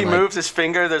maybe if he moves his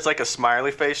finger, there's like a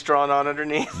smiley face drawn on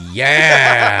underneath?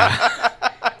 Yeah,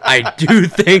 I do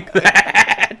think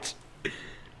that.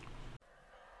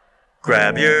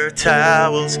 Grab your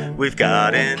towels, we've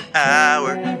got an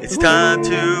hour. It's time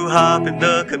to hop in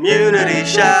the community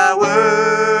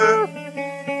shower.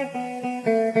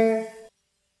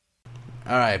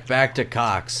 All right, back to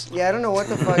Cox. Yeah, I don't know what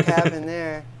the fuck happened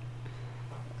there.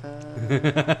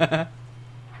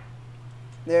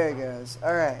 There it goes.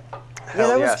 All right. Yeah,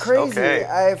 that was crazy. Okay.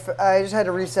 I just had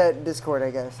to reset Discord, I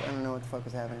guess. I don't know what the fuck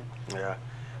was happening. Yeah.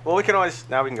 Well, we can go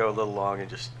a little long and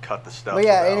just cut the stuff. But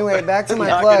yeah, anyway, back to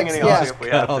my plugs. Yeah.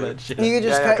 Cut all that shit. You could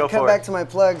just cut back to my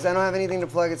plugs. I don't have anything to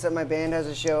plug except my band has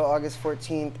a show August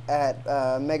 14th at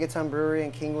Megaton Brewery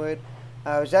in Kingwood.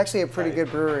 Which is actually a pretty good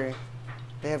brewery.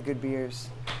 They have good beers.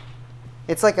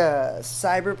 It's like a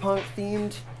cyberpunk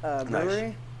themed brewery.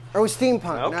 Nice. Or it was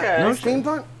steampunk. Okay. No,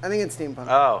 steampunk? I think it's steampunk.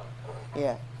 Oh,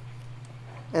 Yeah.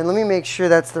 And let me make sure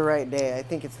that's the right day. I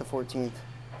think it's the 14th.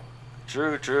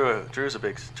 Drew's a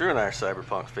big. Drew and I are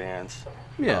Cyberpunk fans.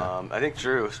 Yeah. I think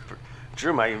Drew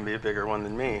might even be a bigger one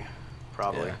than me,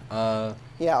 probably. Yeah.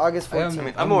 Yeah, August 14th. I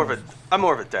mean, I'm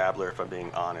more of a dabbler, if I'm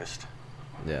being honest.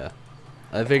 Yeah.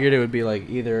 I figured it would be like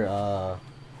either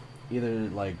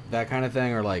like that kind of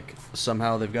thing, or like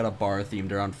somehow they've got a bar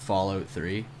themed around Fallout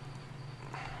 3.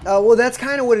 Well, that's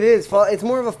kind of what it is. It's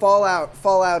more of a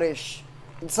Fallout-ish.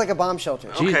 It's like a bomb shelter.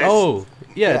 Jeez. Okay. Oh,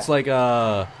 yeah, Yeah.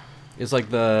 it's like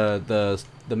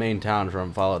the main town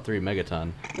from Fallout 3,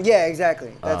 Megaton. Yeah,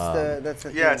 exactly. That's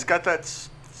the Yeah, thing. it's got that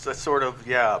sort of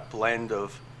blend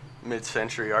of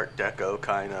mid-century Art Deco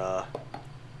kind of.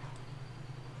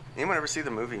 Anyone ever see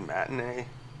the movie Matinee?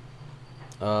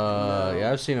 Yeah,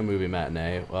 I've seen a movie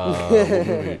Matinee. What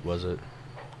movie was it?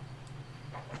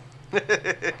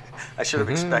 I should have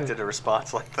expected a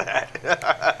response like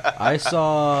that. I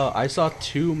saw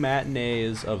 2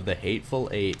 matinees of The Hateful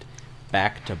Eight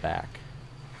back to back.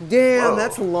 Damn, Whoa.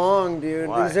 that's long, dude.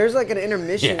 Why? Because there's like an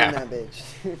intermission Yeah. in that bitch.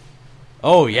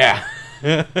 Oh yeah.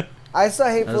 I saw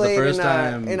That Hateful was the Eight first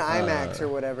time, in IMAX or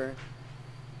whatever.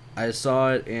 I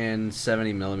saw it in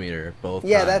 70mm both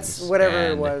Yeah, times. that's whatever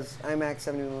it and was. IMAX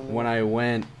 70mm. When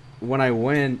I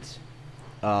went,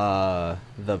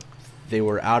 they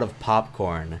were out of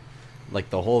popcorn. Like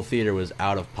the whole theater was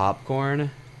out of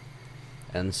popcorn,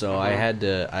 and so I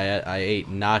ate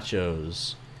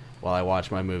nachos while I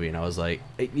watched my movie, and I was like,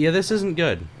 yeah, this isn't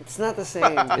good. It's not the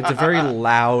same. It's a very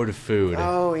loud food.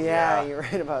 Oh yeah, Yeah. you're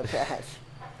right about that.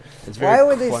 It's very Why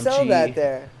would they sell crunchy. that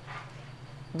there?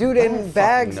 Dude, I in don't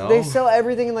bags, fucking they know. sell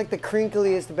everything in like the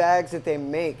crinkliest bags that they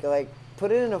make. Like,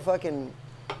 put it in a fucking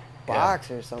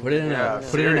box or something. Put it in Yeah, a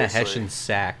seriously. Hessian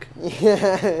sack.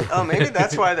 Yeah. Oh, maybe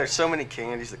that's why there's so many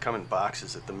candies that come in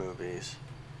boxes at the movies.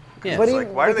 Yeah. But It's even-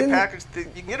 like, why do they within- package? You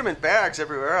can get them in bags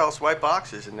everywhere else. Why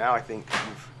boxes? And now I think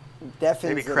you've Deafens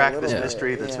maybe it a cracked little this bit,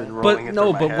 mystery that's yeah. been rolling But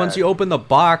no, through my but once head. you open the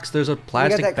box, there's a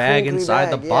plastic that bag crinkly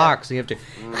inside bag, the yeah. box, and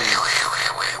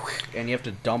you have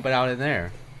to dump it out in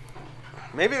there.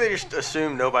 Maybe they just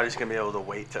assume nobody's gonna be able to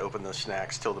wait to open those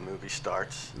snacks till the movie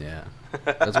starts. Yeah,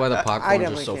 that's why the I popcorns are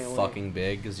definitely so can't wait. fucking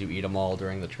big, because you eat them all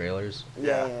during the trailers.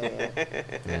 Yeah.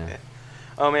 Yeah.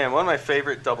 Oh man, one of my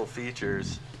favorite double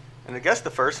features, and I guess the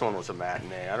first one was a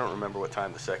matinee. I don't remember what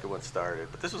time the second one started,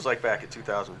 but this was like back in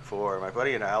 2004. My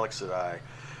buddy and Alex and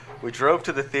we drove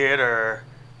to the theater.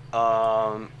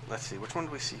 Let's see, which one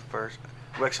did we see first?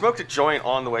 We smoked a joint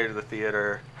on the way to the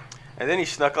theater, and then he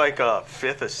snuck like a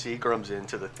fifth of Seagrams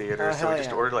into the theater. Oh, so we hell just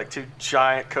yeah. ordered like 2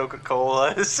 giant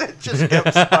Coca-Colas and just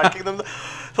kept spiking them the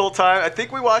whole time. I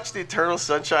think we watched The Eternal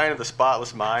Sunshine of the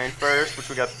Spotless Mind first, which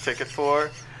we got the ticket for.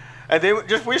 And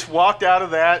we just walked out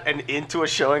of that and into a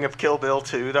showing of Kill Bill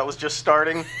 2 that was just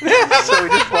starting. So we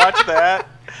just watched that.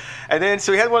 And then,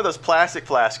 so we had one of those plastic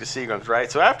flasks of Seagrams,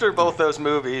 right? So after both those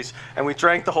movies, and we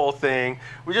drank the whole thing,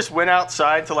 we just went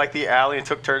outside to like the alley and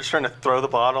took turns trying to throw the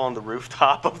bottle on the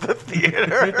rooftop of the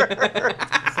theater.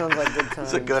 Sounds like good times.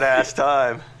 It's a good ass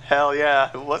time. Hell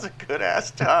yeah, it was a good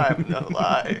ass time, no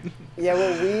lie. Yeah,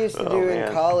 what we used to Oh, do man.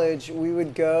 in college, we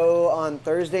would go on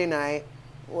Thursday night,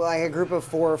 like a group of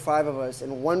 4 or 5 of us,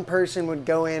 and one person would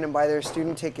go in and buy their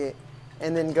student ticket,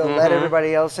 and then go let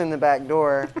everybody else in the back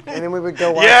door, and then we would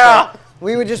go watch. Yeah!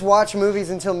 We would just watch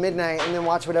movies until midnight, and then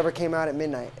watch whatever came out at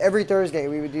midnight. Every Thursday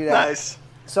we would do that. Nice.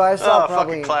 So I saw Oh,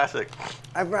 probably fucking classic.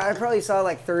 I probably saw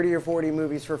like 30 or 40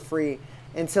 movies for free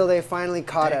until they finally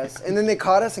caught us. And then they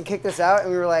caught us and kicked us out,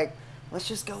 and we were like, let's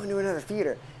just go into another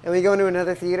theater. And we go into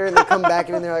another theater, and they come back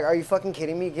in, and they're like, are you fucking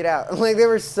kidding me? Get out. Like, they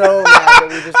were so mad that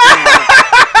we just didn't leave.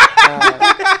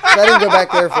 So I didn't go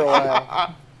back there for a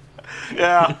while.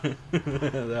 Yeah. That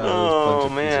was Oh, a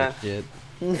bunch of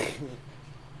pieces of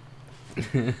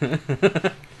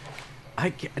shit.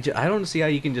 I don't see how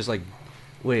you can just like,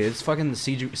 wait, it's fucking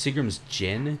Seagram's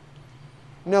gin?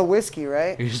 No, whiskey,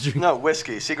 right? You're just drinking- No,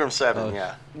 whiskey. Seagram 7, Oh.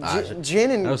 yeah.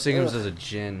 Gin and... No, Seagram's ugh. is a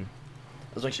gin.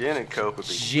 I was like, Gin and Coke would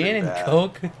be gin pretty and bad.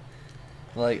 Coke?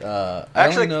 Like, I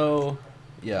Actually-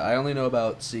 only know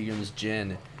about Seagram's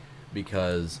gin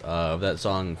because of that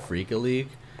song Freak a League,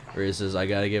 where it says, I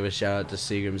gotta give a shout out to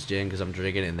Seagram's gin because I'm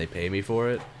drinking it and they pay me for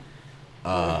it.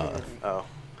 Oh.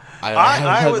 I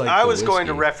I was going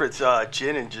to reference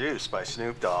Gin and Juice by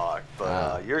Snoop Dogg,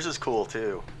 but yours is cool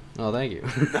too. Oh, thank you.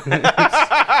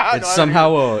 I It's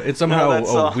somehow that a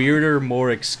song. weirder, more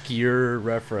obscure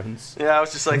reference. Yeah, I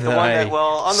was just like the that one I that,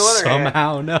 well, on the other hand,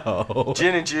 somehow know.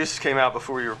 Gin and Juice came out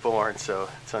before you were born, so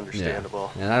it's Yeah.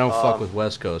 understandable. And I don't fuck with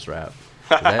West Coast rap.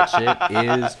 That shit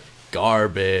is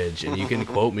garbage, and you can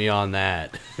quote me on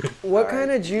that. What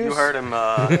kind of juice? You heard him.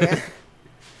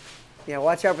 Yeah,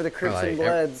 watch out for the Crips and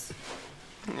Bloods.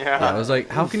 Yeah, I was like,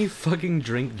 how can you fucking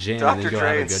drink gin Dr. and then go Dre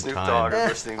have a and good Snoop time? Dogg are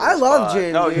listening to I this love pod.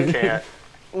 gin, No, dude. you can't.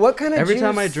 What kind of Every juice?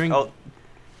 time I drink,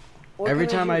 What every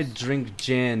kind of time I juice? drink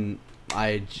gin,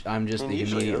 I'm just And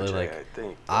usually immediately OJ, like, I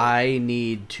think. I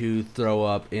need to throw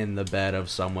up in the bed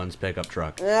of someone's pickup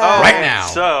truck Yeah. right now.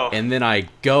 So- and then I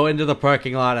go into the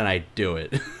parking lot and I do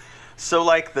it. So,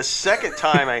 like, the second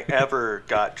time I ever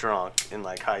got drunk in,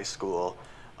 like, high school,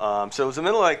 so it was in the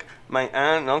middle, like, my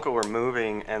aunt and uncle were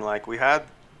moving, and, like, we had,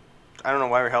 I don't know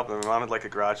why we were helping them. My mom had, like, a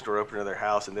garage door open to their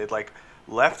house, and they'd, like,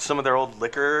 left some of their old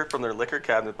liquor from their liquor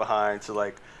cabinet behind. So,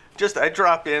 like, I'd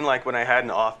drop in, like, when I had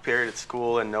an off period at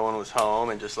school and no one was home,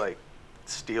 and just, like,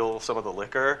 steal some of the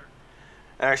liquor.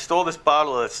 And I stole this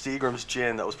bottle of Seagram's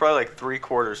gin that was probably, like,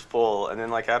 3/4 full, and then,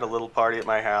 like, had a little party at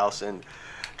my house, and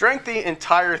drank the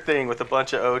entire thing with a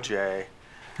bunch of OJ,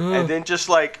 and then just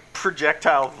like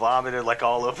projectile vomited like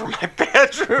all over my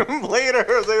bedroom later.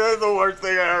 I was like, that's the worst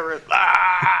thing I ever. Is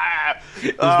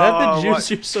that the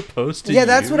juice you're supposed to Yeah,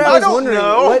 that's use? what I was don't wondering.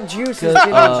 know. What juice is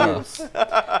ginger juice?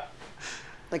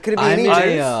 Like, could it be any juice?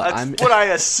 That's what I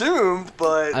assumed,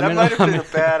 but that might have been a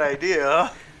bad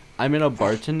idea. I'm in a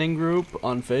bartending group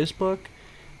on Facebook,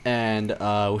 and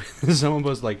someone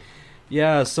was like,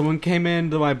 yeah, someone came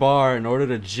into my bar and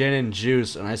ordered a gin and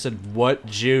juice, and I said, what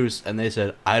juice? And they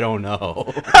said, I don't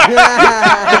know.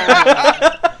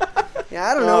 Yeah,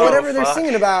 I don't know. Oh, Whatever they're fuck.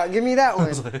 singing about, give me that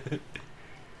one.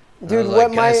 Dude, I was what like,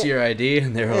 my can I see your ID?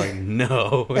 And they were like,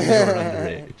 no, you're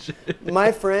underage.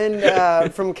 my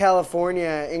friend from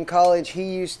California in college, he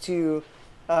used to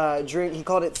drink. He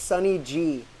called it Sunny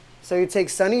G. So he'd take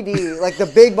Sunny D, like the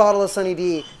big bottle of Sunny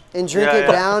D, and drink it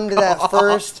down to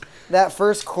that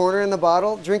first corner in the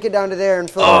bottle. Drink it down to there and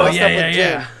fill the rest up with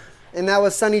gin. And that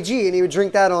was Sunny G, and he would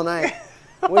drink that all night,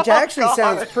 which actually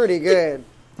sounds pretty good.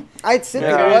 I'd sit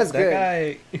there. It was good.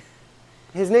 Guy,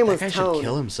 His name was that guy Tone. should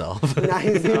kill himself. Nah,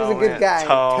 he was a good guy.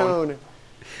 Tone.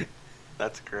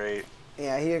 That's great.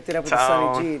 Yeah, he hooked it up with the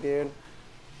Sunny G, dude.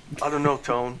 I don't know,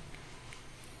 Tone.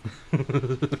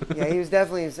 Yeah, he was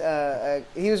definitely.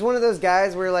 He was one of those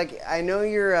guys where, like, I know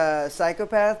you're a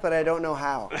psychopath, but I don't know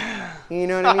how. You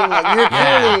know what I mean? Like, you're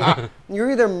clearly,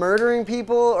 you're either murdering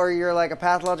people or you're like a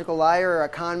pathological liar or a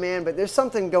con man. But there's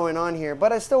something going on here.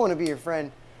 But I still want to be your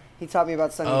friend. He taught me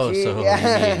about Sunny G. So you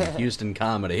mean Houston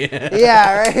comedy.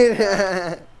 Yeah,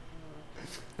 right.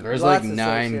 There's Lots like of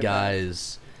 9 sociopaths.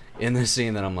 guys in the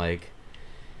scene that I'm like,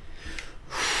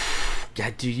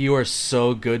 God, dude, you are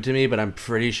so good to me, but I'm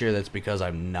pretty sure that's because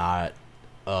I'm not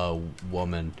a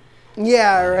woman.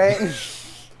 Yeah, right. I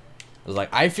was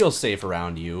like, I feel safe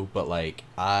around you, but like,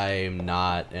 I'm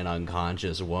not an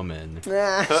unconscious woman,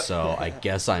 so I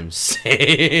guess I'm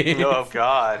safe. Oh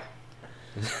God.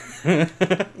 Yeah,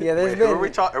 there's Wait, who been. are we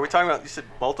talking? Are we talking about? You said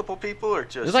multiple people or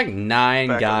just? There's like 9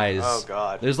 back guys. in- oh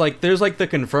God. There's like the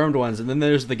confirmed ones, and then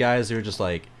there's the guys who are just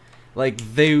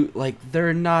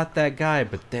they're not that guy,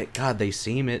 but they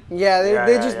seem it. Yeah,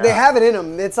 they have it in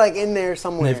them. It's like in there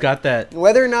somewhere. They've got that.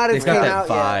 Whether or not it's they've came got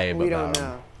that out yet, vibe we don't about 'em.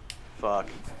 know. Fuck.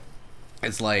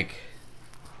 It's like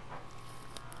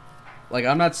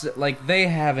I'm not like they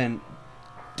haven't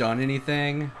done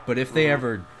anything, but if they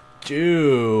ever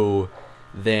do,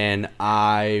 then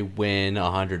I win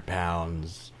 100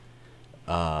 pounds.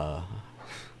 Of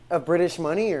British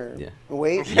money or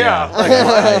weight?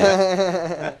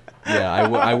 Yeah. Yeah,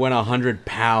 I win 100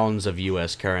 pounds of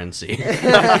U.S. currency.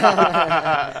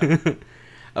 I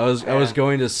was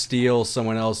going to steal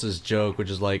someone else's joke, which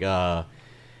is like, it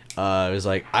was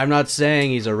like, I'm not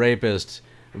saying he's a rapist,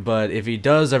 but if he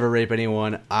does ever rape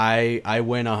anyone, I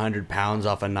win 100 pounds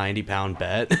off a 90-pound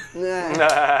bet. It was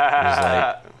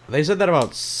like, they said that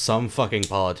about some fucking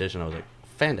politician. I was like,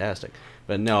 fantastic.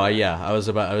 But no, I was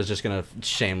just gonna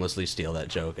shamelessly steal that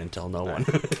joke and tell no one.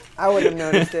 I wouldn't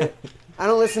have noticed it. I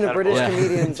don't listen to British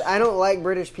comedians. I don't like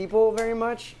British people very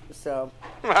much. So,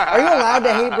 are you allowed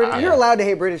to hate British? You're allowed to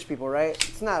hate British people, right?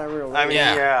 It's not a real rule. I mean,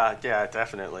 yeah,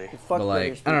 definitely. Fuck But like,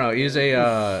 British I don't know. people. He's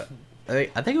a, I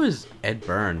think it was Ed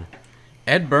Byrne.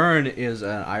 Ed Byrne is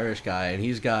an Irish guy, and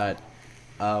he's got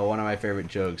one of my favorite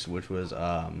jokes, which was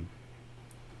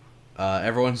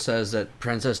everyone says that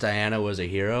Princess Diana was a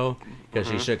hero because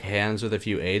she shook hands with a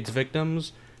few AIDS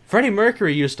victims. Freddie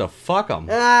Mercury used to fuck them.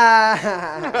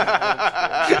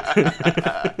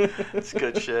 It's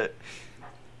good shit.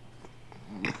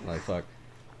 Like, fuck.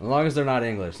 As long as they're not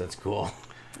English, that's cool.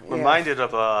 Reminded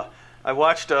of I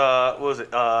watched, what was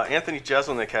it? Anthony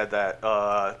Jeselnik had that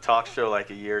talk show like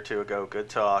a year or two ago, Good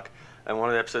Talk. And one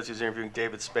of the episodes he was interviewing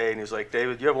David Spade, and he was like,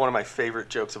 David, you have one of my favorite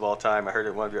jokes of all time. I heard it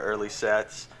in one of your early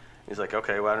sets. He's like,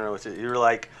 okay, well, I don't know what's it. You were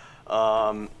like, it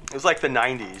was like the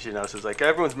 90s, you know, so it's like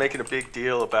everyone's making a big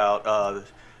deal about the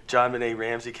JonBenet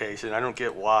Ramsey case, and I don't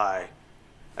get why.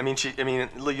 I mean,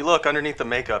 you look underneath the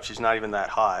makeup, she's not even that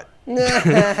hot.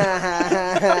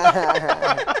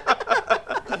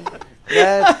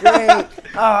 That's great.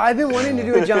 Oh, I've been wanting to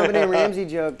do a JonBenet Ramsey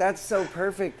joke. That's so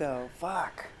perfect, though.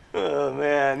 Fuck. Oh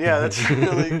man, yeah, that's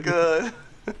really good.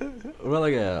 What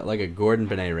about like a Gordon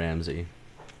Benet Ramsey?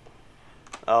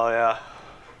 Oh yeah.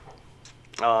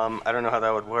 I don't know how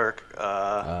that would work.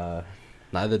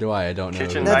 Neither do I. I don't know.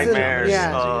 Kitchen That's nightmares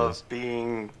yeah. of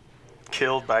being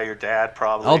killed by your dad,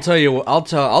 probably. I'll tell you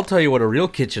what a real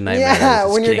kitchen nightmare is. Yeah,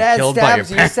 It's when your getting dad killed by your stabs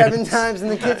you parents. 7 times in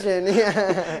the kitchen.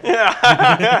 Yeah.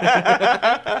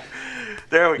 Yeah.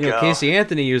 There we You know, go. Casey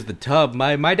Anthony used the tub.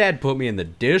 My dad put me in the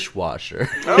dishwasher.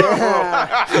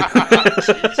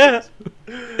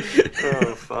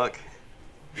 Oh fuck.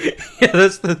 Yeah,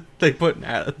 that's the they put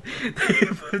JonBenet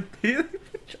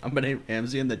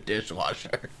Ramsey in the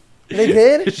dishwasher. They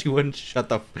did? She wouldn't shut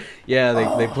the. Yeah,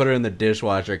 they put her in the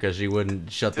dishwasher because she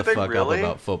wouldn't shut Did the they fuck really? up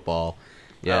about football.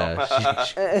 Yeah,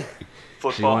 she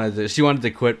Football. wanted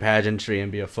to quit pageantry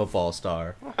and be a football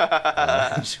star.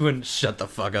 She wouldn't shut the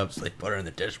fuck up, so they put her in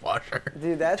the dishwasher.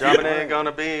 Dude, that's JonBenet fun.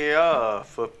 gonna be a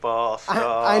football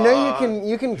star. I know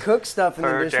you can cook stuff in the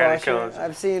Her daddy dishwasher. comes.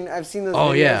 I've seen those Oh,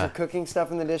 videos yeah. of cooking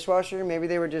stuff in the dishwasher. Maybe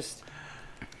they were just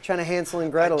trying to Hansel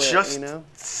and Gretel it, Just you know?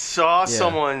 saw Yeah.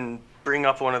 someone bring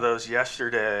up one of those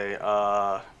yesterday.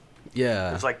 Yeah.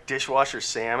 It was like dishwasher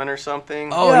salmon or something.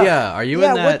 Oh Yeah. yeah, are you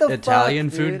Yeah, in what that the Italian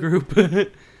fuck, food dude?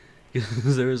 group?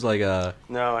 'Cause there was like No,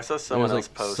 I saw there someone was else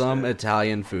like post some it.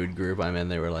 Italian food group I'm in.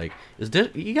 They were like,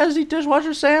 you guys eat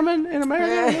dishwasher salmon in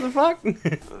America? What the fuck?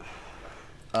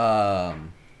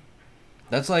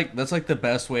 That's like the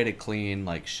best way to clean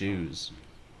like shoes.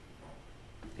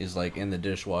 Is like in the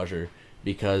dishwasher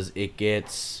because it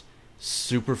gets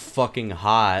super fucking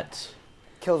hot,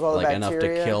 Kills all the like enough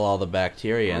bacteria. to kill all the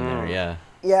bacteria in there. Yeah.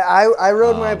 Yeah, I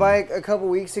rode my bike a couple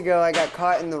weeks ago. I got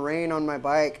caught in the rain on my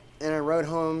bike, and I rode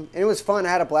home. And it was fun. I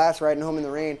had a blast riding home in the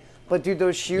rain. But, dude,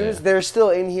 those shoes, Yeah. they're still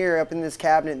in here up in this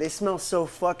cabinet. They smell so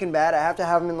fucking bad. I have to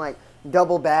have them in, like,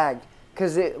 double bagged.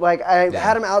 Because, I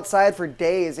had them outside for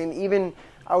days. And even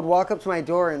I would walk up to my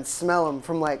door and smell them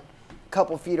from, like, a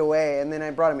couple feet away. And then I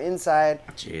brought them inside.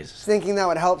 Jesus. Thinking that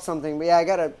would help something, but yeah,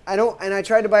 I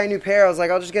tried to buy a new pair. I was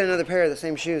like, I'll just get another pair of the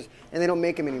same shoes, and they don't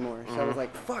make them anymore. So I was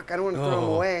like, fuck, I don't want to throw them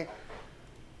Oh. away.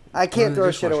 I can't throw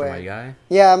shit Dishwasher, away. my guy.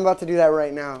 Yeah, I'm about to do that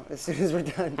right now as soon as we're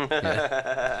done.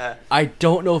 I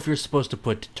don't know if you're supposed to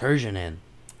put detergent in.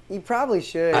 You probably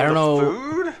should. I don't know.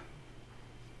 Food?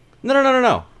 No.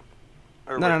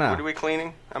 Or No. What are we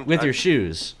cleaning? With your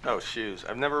shoes. Oh, shoes.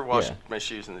 I've never washed Yeah. my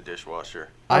shoes in the dishwasher.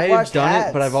 I've I've washed done hats.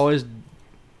 it, but I've always.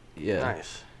 Yeah.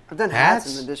 Nice. I've done hats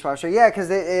in Hats? the dishwasher. Yeah, because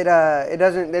it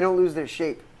doesn't. They don't lose their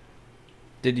shape.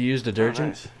 Did you use Oh,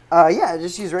 detergent? nice. Yeah,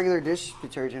 just use regular dish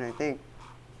detergent, I think.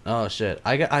 Oh shit!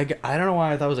 I don't know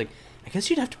why I thought it was like. I guess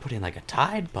you'd have to put in like a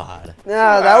Tide Pod. No,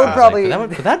 that would probably.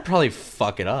 That'd probably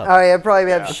fuck it up. Oh yeah, probably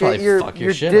have That'd shit. probably Your fuck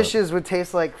your shit up. dishes would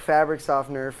taste like fabric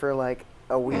softener for like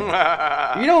a week. You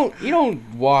don't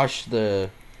wash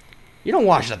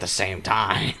it at the same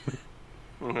time.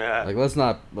 Yeah. Like let's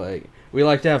not like we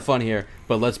like to have fun here,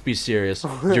 but let's be serious.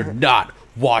 You're not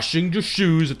washing your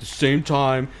shoes at the same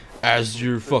time as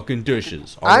your fucking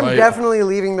dishes. all I'm right? definitely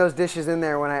leaving those dishes in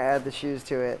there when I add the shoes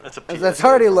to it. That's a That's PSA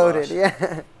already from loaded. us.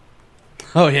 Yeah,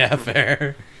 Oh yeah,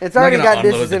 fair. it's I'm not already gonna got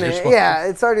unload dishes the in it. dishwasher. Yeah,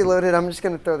 it's already loaded. I'm just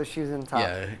gonna throw the shoes in top.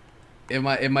 Yeah.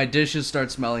 If my dishes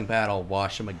start smelling bad, I'll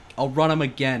wash them. I'll run them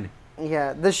again.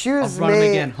 Yeah, the I'll shoes run them may.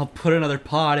 again. I'll put another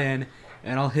pot in,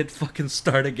 and I'll hit fucking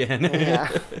start again. Yeah.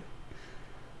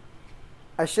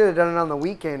 I should have done it on the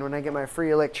weekend when I get my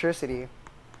free electricity.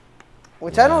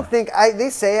 Which I don't think they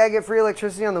say I get free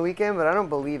electricity on the weekend, but I don't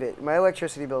believe it. My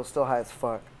electricity bill is still high as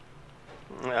fuck.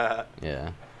 Yeah. Yeah.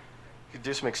 You could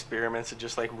do some experiments and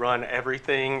just like run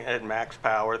everything at max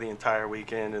power the entire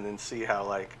weekend and then see how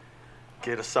like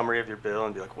get a summary of your bill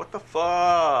and be like, what the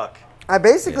fuck? I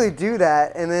basically do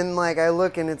that, and then like I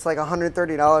look and it's like $130,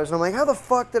 and I'm like, how the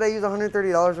fuck did I use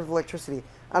 $130 worth of electricity?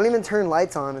 I don't even turn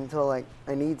lights on until like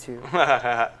I need to.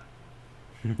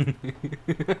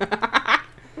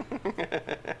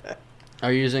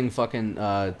 Are you using fucking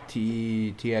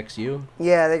TXU?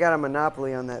 Yeah, they got a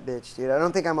monopoly on that bitch, dude. I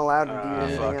don't think I'm allowed to do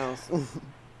anything fuck. else.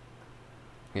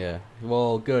 Yeah.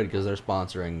 Well, good because they're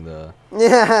sponsoring the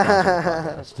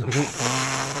Yeah.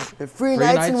 podcast. And free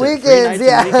nights and free weekends. nights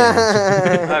Yeah.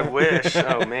 and weekends. I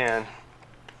wish. Oh man.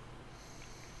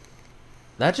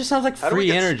 That just sounds like How do we free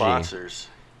get energy. sponsors?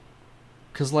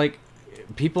 Because like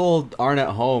people aren't at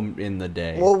home in the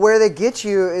day. Well, where they get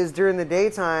you is during the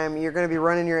daytime. You're going to be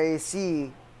running your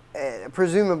AC,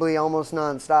 presumably almost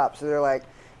nonstop. So they're like,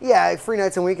 yeah, free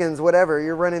nights and weekends, whatever.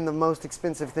 You're running the most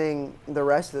expensive thing the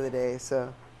rest of the day.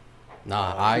 So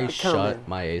Nah, I keep it shut coming.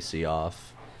 my AC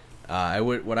off.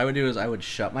 What I would do is I would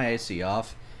shut my AC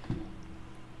off,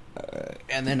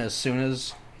 and then as soon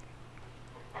as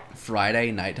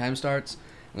Friday nighttime starts,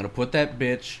 I'm gonna put that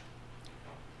bitch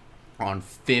on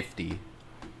 50.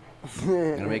 I'm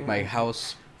gonna make my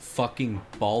house fucking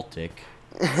Baltic,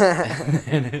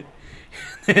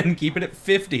 and keep it at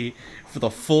 50 for the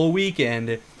full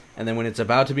weekend. And then when it's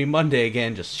about to be Monday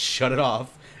again, just shut it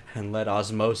off and let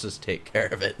osmosis take care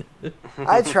of it.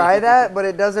 I try that, but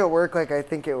it doesn't work like I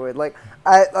think it would. Like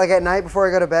at night before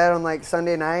I go to bed on like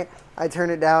Sunday night, I turn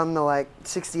it down to like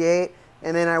 68,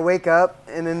 and then I wake up,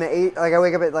 and then I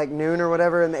wake up at like noon or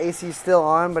whatever, and the AC's still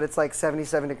on, but it's like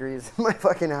 77 degrees in my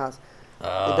fucking house. It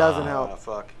doesn't Oh help.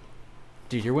 fuck.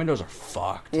 Dude, your windows are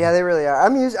fucked. Yeah, they really are.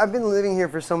 I've been living here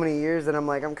for so many years that I'm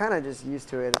like I'm kind of just used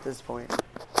to it at this point.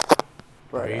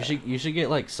 Bro, But, you should get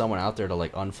like someone out there to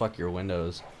like unfuck your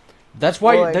windows. That's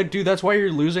why, Well, like- dude. That's why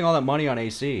you're losing all that money on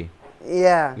AC.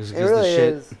 yeah, Because it the really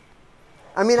shit- is.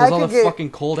 I mean, I Because all could the get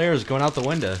fucking cold air is going out the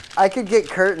window. I could get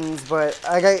curtains, but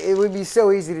it would be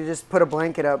so easy to just put a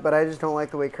blanket up. But I just don't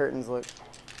like the way curtains look.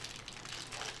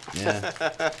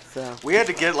 Yeah. So We had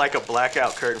to get like a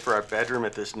blackout curtain for our bedroom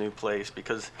at this new place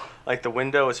because like the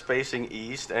window is facing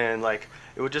east and like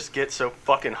it would just get so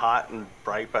fucking hot and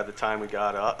bright by the time we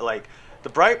got up. Like the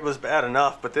bright was bad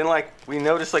enough, but then like we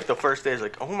noticed like the first day is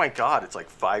like, oh my god, it's like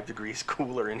 5 degrees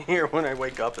cooler in here when I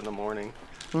wake up in the morning.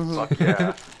 Fuck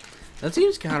yeah. That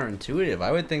seems counterintuitive.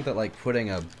 I would think that like putting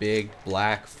a big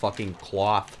black fucking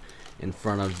cloth in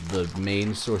front of the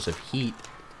main source of heat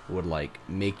would like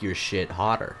make your shit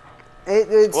hotter. it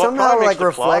Well, it somehow probably like makes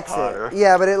the cloth reflects hotter. it.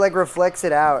 Yeah, but it like reflects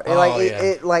it out. It Oh, yeah.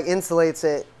 it like insulates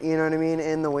it. You know what I mean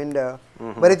in the window.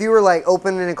 Mm-hmm. But if you were like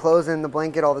opening and closing the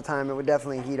blanket all the time, it would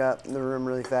definitely heat up the room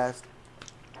really fast.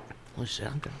 Oh shit,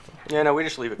 I'm gonna fuck. Yeah, no, we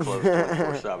just leave it closed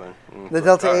 24/7. The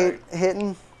Delta All 8 right.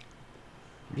 hitting.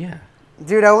 Yeah.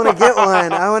 Dude, I want to get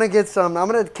one. I want to get some. I'm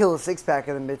gonna kill a 6-pack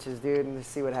of them bitches, dude, and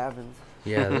just see what happens.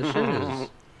 Yeah, this shit is.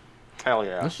 Hell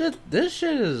yeah. This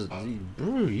shit is.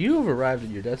 Bro, you have arrived at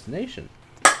your destination.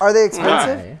 Are they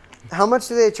expensive? Why? How much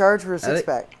do they charge for a think-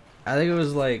 6-pack? I think it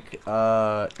was like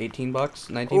 $18,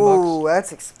 $19. Ooh,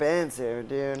 that's expensive,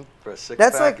 dude. For a 6-pack,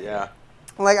 That's like- yeah.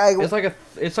 Like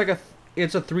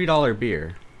It's a $3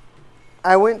 beer.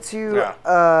 I went to Yeah.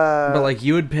 But like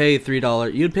you would pay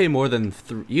 $3. You'd pay more than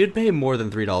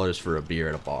 $3 for a beer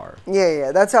at a bar.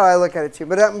 yeah, that's how I look at it too.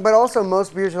 But also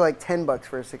most beers are like $10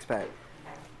 for a 6-pack.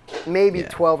 Maybe Yeah.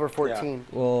 12 or 14.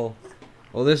 Well,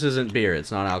 this isn't beer.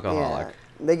 It's not alcoholic. Yeah.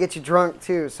 They get you drunk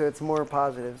too, so it's more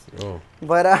positives. Oh.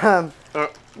 But Uh,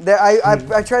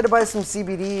 I tried to buy some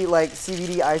CBD, like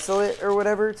CBD isolate or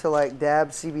whatever, to like dab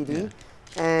CBD,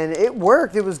 and it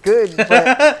worked. It was good,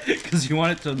 but Because you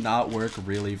want it to not work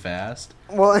really fast.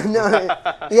 well, no,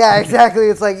 yeah, exactly.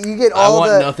 It's like you get I all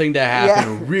want the nothing to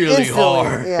happen really instantly,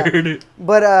 hard. yeah.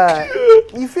 But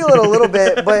you feel it a little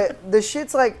bit, but the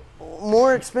shit's like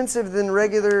more expensive than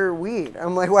regular weed.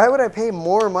 I'm like, why would I pay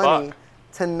more money Fuck.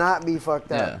 to not be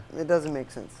fucked up? It doesn't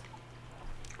make sense.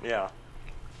 yeah.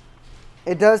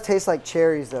 It does taste like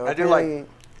cherries, though. I do like- Apparently,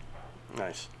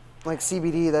 Nice. like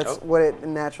CBD. That's Oh. what it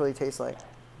naturally tastes like.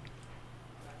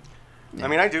 I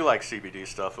mean, I do like CBD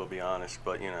stuff, I'll be honest,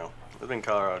 but, you know, living in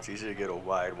Colorado, it's easy to get a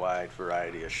wide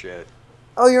variety of shit.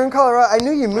 Oh, you're in Colorado. I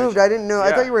knew you moved. I didn't know. I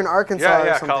Yeah. thought you were in Arkansas or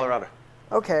Yeah, something. Colorado.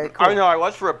 Okay, cool. I know, I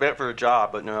was for a bit for a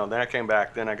job, but no, then I came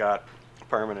back, then I got a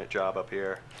permanent job up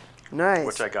here, Nice.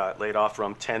 which I got laid off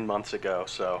from 10 months ago,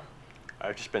 so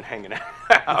I've just been hanging out.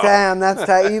 Damn, that's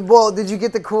tight. Well, did you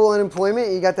get the cool unemployment?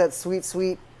 You got that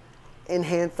sweet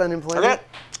enhanced unemployment?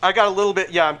 I got a little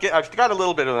bit, yeah, I've got a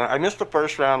little bit of that. I missed the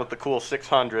first round with the cool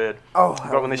 600. Oh, that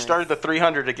But when they was nice. started the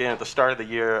 300 again at the start of the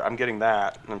year, I'm getting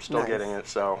that, and I'm still Nice. getting it,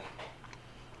 so.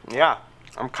 Yeah,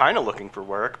 I'm kind of looking for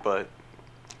work, but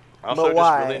also But just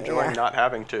why? really enjoying Yeah. not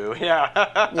having to. Yeah.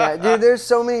 Yeah, dude, there's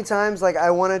so many times like I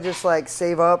want to just like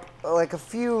save up like a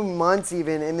few months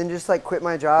even and then just like quit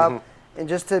my job Mm-hmm. and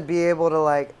just to be able to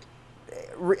like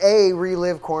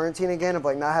relive quarantine again of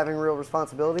like not having real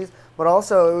responsibilities, but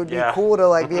also it would be Yeah. cool to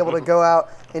like be able to go out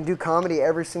and do comedy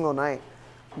every single night.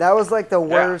 That was like the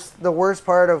worst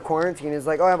part of quarantine is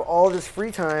like, oh, I have all this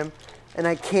free time and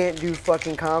I can't do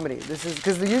fucking comedy. This is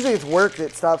because usually it's work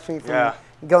that stops me from Yeah.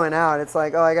 going out. It's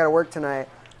like, oh, I got to work tonight,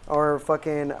 or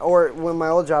when my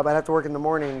old job, I'd have to work in the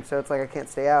morning, so it's like I can't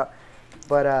stay out.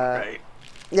 But Right.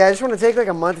 yeah, I just want to take like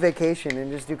a month vacation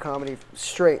and just do comedy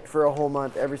straight for a whole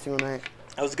month every single night.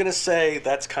 I was gonna say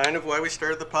that's kind of why we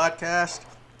started the podcast,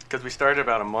 because we started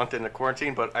about a month into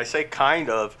quarantine. But I say kind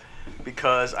of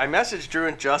because I messaged Drew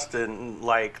and Justin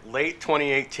like late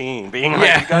 2018, being like,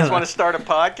 Yeah. "You guys want to start a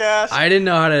podcast?" I didn't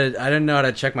know how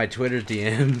to check my Twitter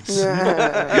DMs.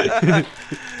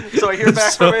 So I hear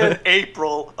back So- from him in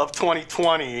April of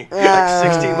 2020,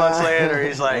 like 16 months later.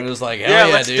 He's like, I was like, "Yeah, hell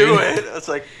yeah, let's dude." do it." It's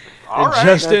like, all And right.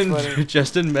 Justin That's funny.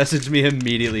 Justin messaged me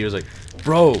immediately. He was like,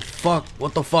 "Bro, fuck,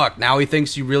 what the fuck? Now he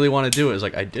thinks you really want to do it." I was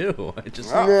like, "I do. I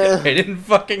just Oh. I didn't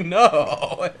fucking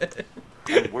know."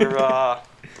 We're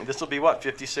this will be what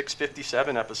 56,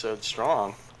 57 episodes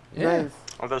strong. Yeah. Nice.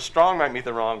 Although strong might be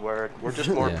the wrong word. We're just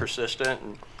more Yeah. persistent,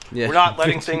 and Yeah. we're not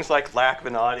letting things like lack of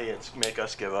an audience make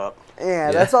us give up.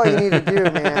 Yeah, that's all you need to do,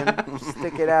 man.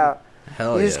 Stick it out.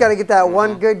 Hell You yeah. just got to get that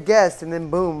one good guest, and then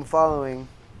boom, following.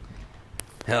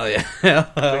 Hell yeah.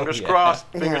 Fingers Yeah. crossed.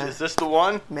 Fingers. Yeah. Is this the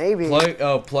one? Maybe.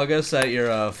 Plug us at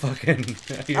your fucking.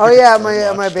 Oh yeah, your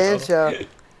my watch band show.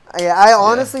 Yeah, I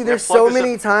honestly, there's Yeah, plug so us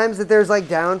many up. times that there's like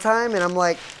downtime, and I'm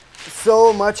like,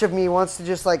 so much of me wants to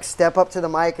just like step up to the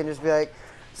mic and just be like,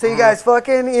 so you guys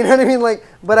fucking, you know what I mean? Like,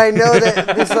 but I know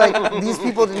that this like these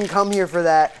people didn't come here for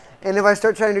that, and if I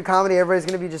start trying to do comedy, everybody's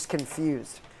gonna be just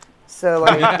confused. So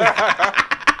like,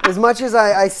 as much as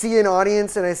I see an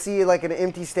audience and I see like an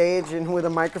empty stage and with a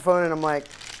microphone, and I'm like,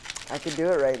 I could do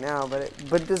it right now,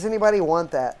 but does anybody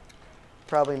want that?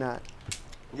 Probably not.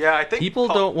 Yeah, I think People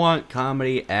Paul- don't want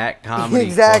comedy at comedy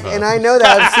Exactly, and I clubs. know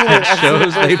that. I've seen it. I've seen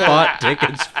Shows it they firsthand. bought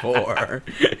tickets for.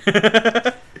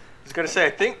 I was gonna say, I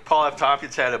think Paul F.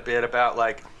 Tompkins had a bit about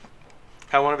like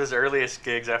how one of his earliest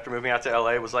gigs after moving out to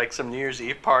LA was like some New Year's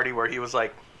Eve party where he was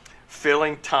like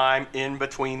filling time in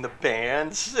between the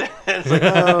bands. And it's like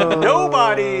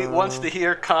nobody wants to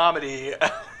hear comedy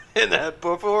in that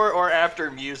before or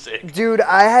after music. Dude,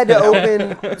 I had to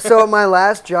open. So at my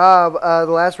last job,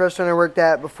 the last restaurant I worked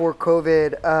at before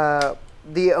COVID,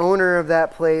 the owner of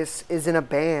that place is in a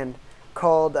band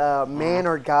called Man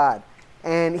or God,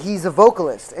 and he's a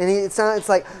vocalist. And it's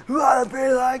like "Wanna be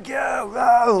like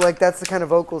you," like that's the kind of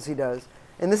vocals he does.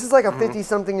 And this is like a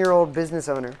 50-something-year-old business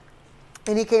owner.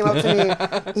 And he came up to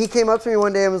me. He came up to me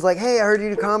one day and was like, "Hey, I heard you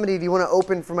do comedy. Do you want to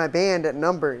open for my band at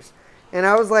Numbers?" And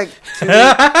I was like,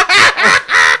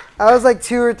 I was like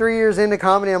 2 or 3 years into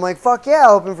comedy. I'm like, fuck yeah,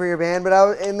 I'll open for your band. But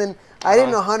I didn't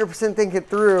 100% think it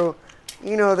through.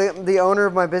 You know, the owner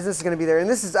of my business is going to be there. And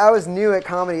I was new at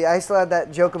comedy. I still had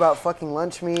that joke about fucking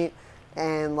lunch meat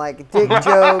and like dick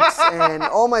jokes. And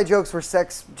all my jokes were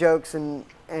sex jokes and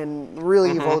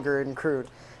really vulgar and crude.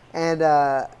 And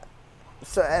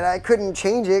and I couldn't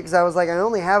change it because I was like, I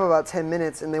only have about 10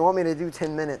 minutes and they want me to do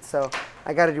 10 minutes. So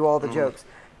I got to do all the jokes.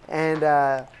 And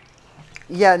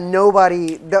yeah,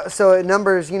 nobody. So at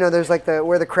Numbers, you know, there's like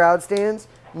where the crowd stands.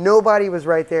 Nobody was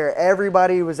right there.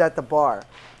 Everybody was at the bar.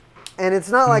 And it's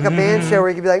not like a band show where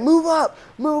you could be like, move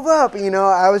up. You know,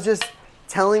 I was just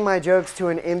telling my jokes to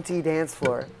an empty dance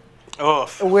floor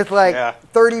Oof. with like Yeah.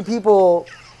 30 people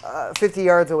 50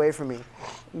 yards away from me,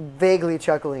 vaguely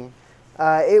chuckling.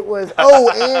 It was,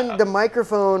 and the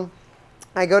microphone.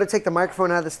 I go to take the microphone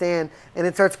out of the stand, and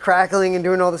it starts crackling and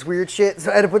doing all this weird shit.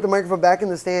 So I had to put the microphone back in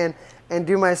the stand and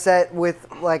do my set with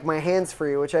like my hands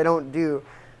free, which I don't do.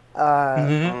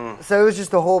 So it was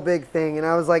just a whole big thing, and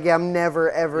I was like, "Yeah, I'm never,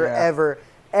 ever, Yeah.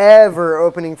 ever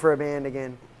opening for a band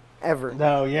again, ever."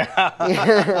 No,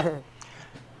 yeah.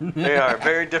 They are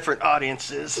very different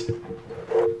audiences.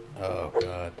 Oh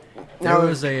god. That There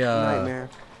was a nightmare.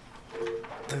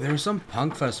 there was some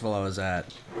punk festival I was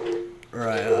at.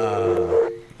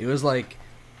 Right. It was like,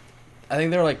 I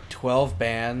think there were like 12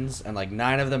 bands, and like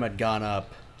 9 of them had gone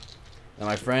up. And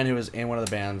my friend who was in one of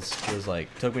the bands was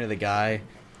like, took me to the guy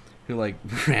who like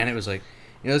ran it. Was like,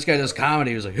 you know, this guy does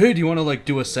comedy. He was like, hey, do you want to like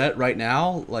do a set right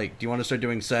now? Like, do you want to start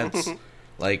doing sets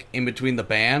like in between the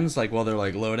bands, like while they're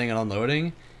like loading and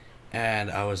unloading?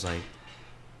 And I was like,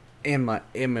 in my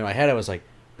head, I was like,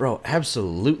 bro,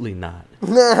 absolutely not.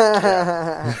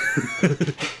 That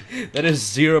is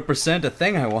 0% a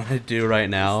thing I want to do right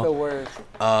now. The worst.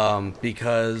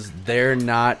 Because they're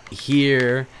not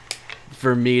here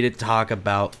for me to talk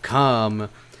about cum.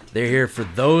 They're here for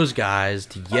those guys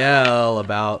to yell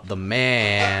about the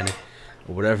man,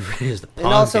 or whatever it is the punk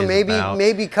And also is about.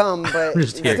 maybe come, but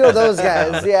just here still 'cause those it's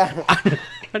guys. loud. Yeah.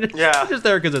 Yeah. I'm just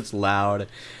there because it's loud.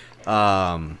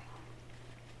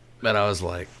 But I was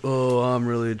like, oh, I'm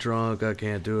really drunk. I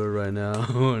can't do it right now.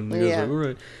 And he was like, all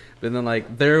right. But then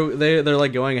like they're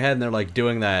like going ahead and they're like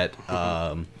doing that.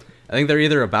 I think they're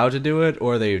either about to do it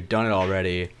or they've done it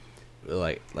already.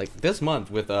 Like this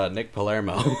month with Nick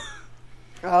Palermo.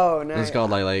 Oh, nice. It's called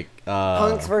like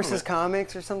Punks versus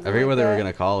Comics or something. I forget like what they that. were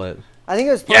gonna call it. I think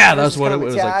it was. Punks that's what Comics.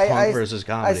 it was. Like Punk versus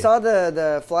Comedy. I saw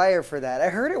the flyer for that. I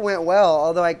heard it went well,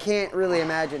 although I can't really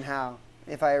imagine how.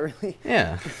 If I really.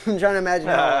 Yeah. I'm trying to imagine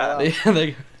how. It went well.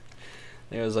 Yeah,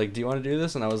 they was like, "Do you want to do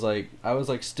this?" And I was like,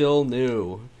 still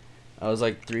new. I was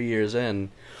like 3 years in,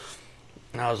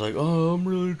 and I was like, "Oh, I'm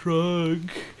really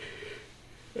drunk."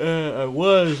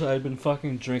 I'd been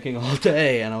fucking drinking all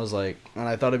day, and I was like, and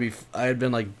I thought I had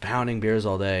been like pounding beers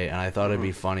all day, and I thought it'd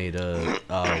be funny to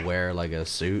wear like a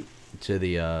suit to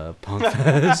the punk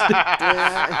fest.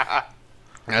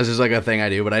 That's just like a thing I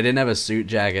do, but I didn't have a suit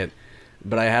jacket,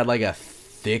 but I had like a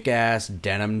thick ass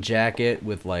denim jacket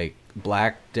with like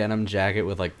black denim jacket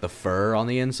with like the fur on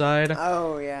the inside.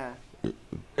 Oh yeah.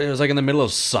 It was like in the middle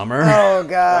of summer. Oh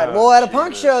god. Well, at a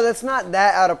punk show, that's not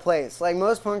that out of place. Like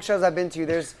most punk shows I've been to,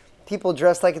 there's people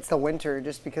dressed like it's the winter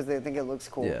just because they think it looks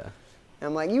cool. Yeah. And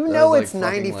I'm like, you know, was, it's like,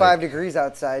 fucking, 95 like- degrees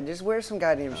outside. Just wear some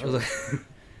goddamn It was shorts. like, it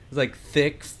was like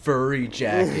thick furry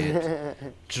jacket,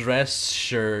 dress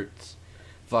shirt,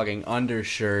 fucking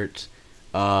undershirt,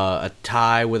 a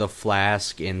tie with a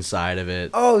flask inside of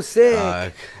it. Oh,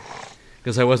 sick.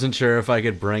 Because I wasn't sure if I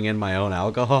could bring in my own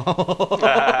alcohol.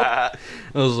 I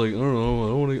was like, I don't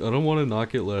know, I don't want to not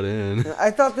get let in.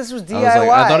 I thought this was DIY. I was like,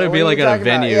 I thought it'd be What are like you at a talking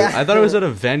about? venue. Yeah. I thought it was at a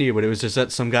venue, but it was just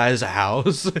at some guy's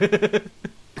house.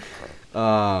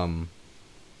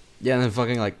 Yeah, and then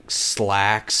fucking like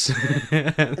slacks.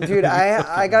 Dude,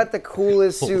 I got the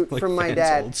coolest suit Like from my Vans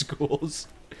dad. Old schools.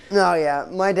 No, yeah.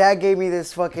 My dad gave me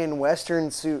this fucking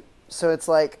Western suit. So it's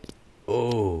like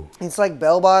Oh. It's like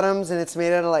bell bottoms, and it's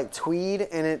made out of like tweed,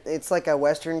 and it's like a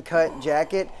Western cut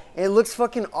jacket. And it looks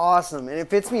fucking awesome, and it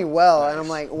fits me well. And I'm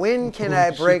like, when can I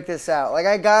break this out? Like,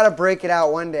 I gotta break it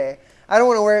out one day. I don't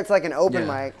want to wear it to like an open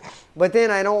Yeah. mic, but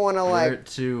then I don't want to Wear like, it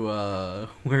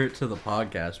to the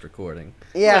podcast recording.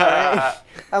 yeah, right?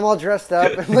 I'm all dressed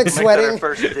up, I'm like Make that our sweating.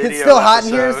 first It's video still hot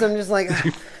in here, so episode. I'm just like,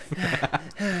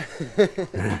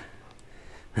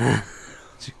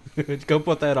 Go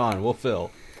put that on. We'll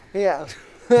fill. yeah.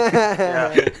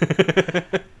 Yeah.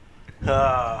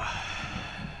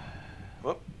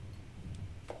 Whoop.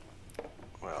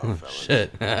 Well, fellas.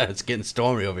 Shit, it's getting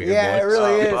stormy over here, Yeah, it boys.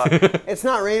 really Oh, is. fuck. It's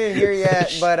not raining here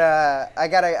yet, but I'm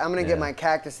gonna Yeah. get my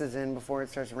cactuses in before it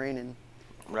starts raining.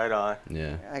 Right on.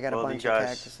 Yeah. I got a Well, bunch you of guys-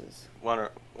 cactuses. Want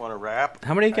to wrap?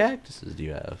 How many cactuses do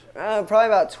you have? Probably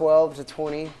about 12 to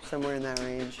 20, somewhere in that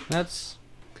range.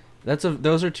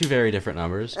 Those are two very different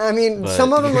numbers. I mean, but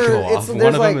some of them you can are. go It's, off. there's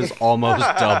One of like them is almost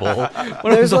double. One of them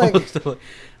There's is like- almost double.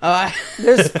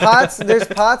 there's pots. There's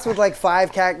pots with like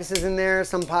 5 cactuses in there.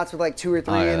 Some pots with like 2 or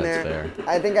 3 Oh, yeah, in that's there. fair.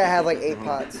 I think I have like 8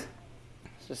 pots.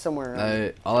 So somewhere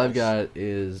around. All I've got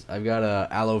a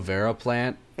aloe vera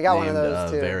plant. I got one named, of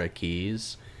those, too. Vera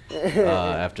Keys,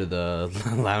 after the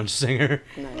lounge singer.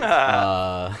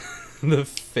 Nice.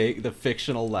 The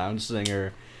fictional lounge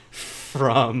singer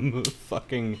from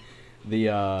fucking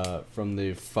from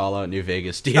the Fallout New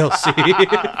Vegas DLC.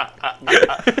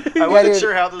 I wasn't dude.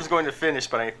 sure how this was going to finish,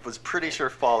 but I was pretty sure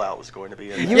Fallout was going to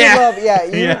be in You there. would love, yeah.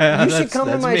 You Yeah, should come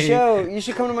to that's my me. show. You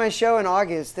should come to my show in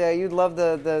August. You'd love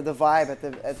the vibe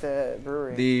at the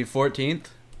brewery. The 14th.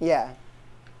 Yeah.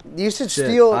 You should Shit,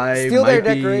 steal I their might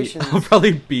be- decorations. I'll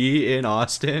probably be in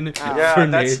Austin. Yeah, for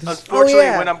that's Nate's. unfortunately Oh,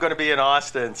 yeah. when I'm going to be in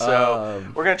Austin. So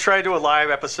we're going to try to do a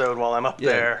live episode while I'm up Yeah,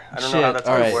 there. I don't shit, know how that's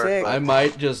all going right. to work. Sick. I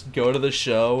might just go to the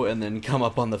show and then come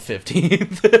up on the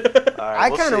 15th. All I right,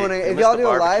 we'll kind of see. want to. We If missed y'all the do a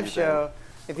live barbecue show,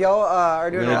 if y'all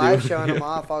are doing a We're gonna live do- show and I'm yeah.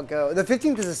 off, I'll go. The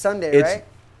 15th is a Sunday, It's- right?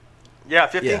 Yeah,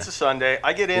 15th Yeah. is a Sunday.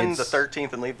 I get in the It's-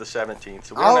 13th and leave the 17th.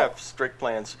 So we Oh. don't have strict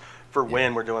plans for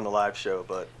when we're doing the live show,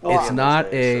 but I'll be It's in those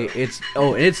not days,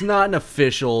 it's not an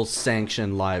official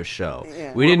sanctioned live show.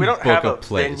 Yeah. We didn't we don't book have a a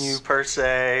place. venue per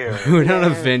se. Or, We're not a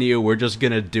Yeah. venue. We're just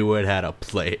gonna do it at a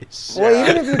place. Well, Yeah.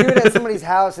 even if you do it at somebody's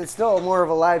house, it's still more of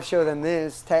a live show than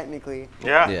this, technically.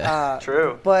 yeah, Yeah.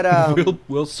 true. But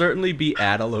We'll certainly be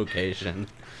at a location.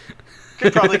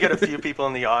 Could probably get a few people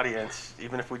in the audience,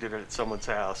 even if we did it at someone's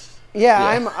house. yeah,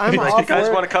 Yeah. I'm Like, off you guys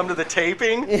work. want to come to the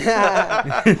taping?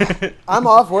 Yeah, I'm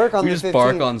off work on We the just 15th.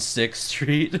 park on 6th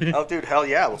Street. Oh, dude, hell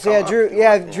yeah. We'll So yeah, come Drew. up.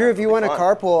 Yeah, Yeah, Drew. If you it'll want be to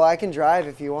fun. carpool, I can drive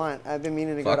if you want. I've been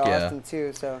meaning to go Fuck to yeah. Austin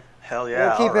too. So Hell yeah.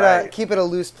 we'll keep all it right. keep it a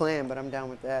loose plan, but I'm down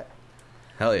with that.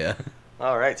 Hell yeah.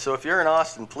 All right, so if you're in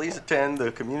Austin, please attend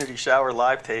the Community Shower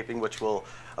live taping, which will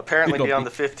apparently It'll be on be-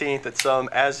 the 15th at some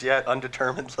as yet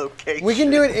undetermined location. We can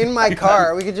do it in my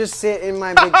car. We could just sit in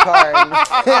my big car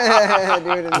and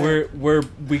do it in there.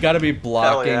 We got to be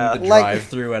blocking yeah. the Like-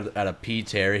 drive-through at a P.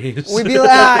 Terry's. We'd be like,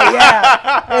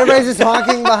 yeah. Everybody's just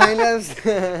honking behind us.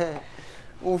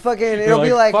 Well, fucking, it'll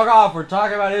be like, fuck off. We're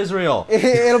talking about Israel.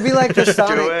 it'll be like the Just do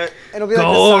Sonic. it. It'll be like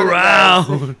the Go Sonic guys.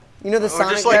 around. You know the Or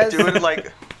Sonic just like guys? do it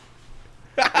like,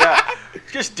 yeah,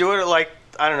 just do it like,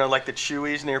 I don't know, like the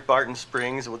Chewy's near Barton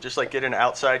Springs. We'll just like get an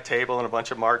outside table and a bunch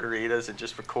of margaritas and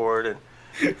just record and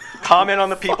comment on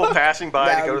the people passing by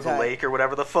That to go would to the be tight. lake or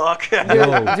whatever the fuck. Do it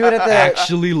at the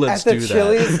Actually, let's at the do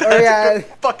Chili's, that. or yeah,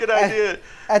 Fucking idea.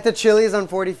 at the Chili's on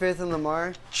 45th and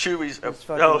Lamar. Chewy's.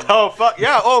 fucking- Fuck.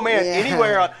 Yeah. Oh man. Yeah.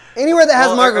 Anywhere That has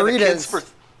well, are the kids margaritas.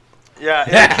 Yeah.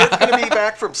 And the kids gonna be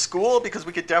back from school because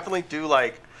we could definitely do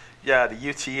like, yeah, the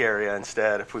UT area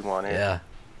instead if we wanted. Yeah.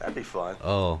 That'd be fun.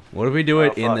 Oh, what if we do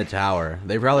it Oh, in fuck. the tower?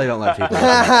 They probably don't let people in the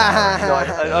tower. No,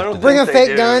 I don't Bring a think they fake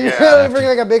do, gun. Yeah. Bring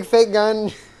like a big fake gun.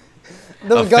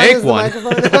 The A gun fake is the one.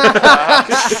 microphone.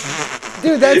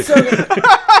 Dude, that's so good.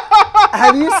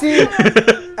 Have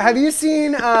you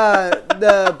seen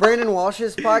the Brandon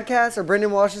Walsh's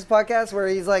podcast where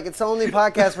he's like, it's the only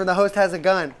podcast where the host has a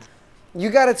gun. You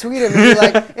gotta tweet him and be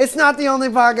like, it's not the only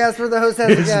podcast where the host has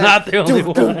a gun. It's not the only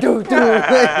one.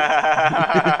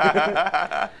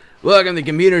 Welcome to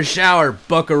Commuter Shower,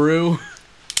 buckaroo.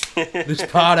 This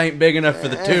pod ain't big enough for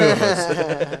the two of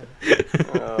us.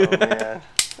 Oh man.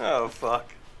 Oh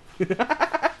fuck.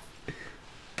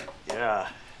 Yeah.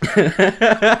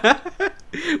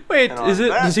 Wait, And on is it?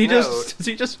 that Does he note-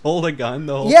 just hold a gun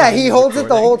the whole Yeah, time? he he's holds it the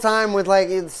recording? whole time with like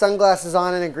his sunglasses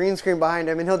on and a green screen behind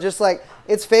him, and he'll just like,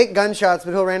 it's fake gunshots,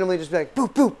 but he'll randomly just be like, boo,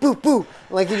 boo, boo, boo.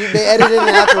 Like they edit it in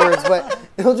afterwards, but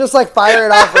he'll just like fire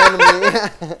it off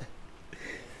randomly.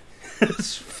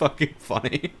 It's fucking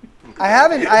funny. I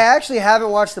actually haven't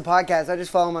watched the podcast. I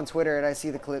just follow him on Twitter and I see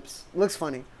the clips. It looks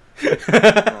funny.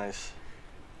 Nice.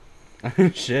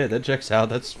 Shit, that checks out.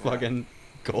 That's fucking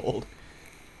gold.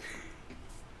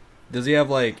 Does he have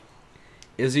like?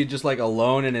 Is he just like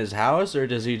alone in his house, or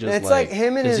does he just? It's like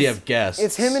him and does his. he have guests?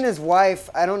 It's him and his wife.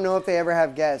 I don't know if they ever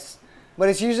have guests, but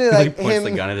it's usually He like points him.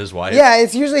 the gun at his wife. Yeah,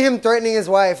 it's usually him threatening his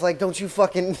wife. Like, don't you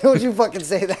fucking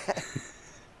say that.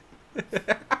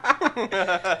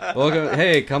 Welcome,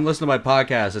 hey, come listen to my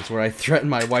podcast. It's where I threaten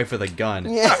my wife with a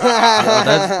gun.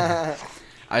 Yeah.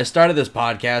 I started this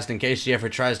podcast in case she ever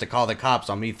tries to call the cops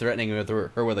on me threatening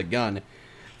her with a gun.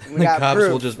 The got cops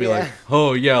proof, will just be yeah. like,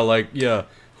 "Oh yeah, like yeah,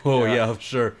 oh Yeah. yeah,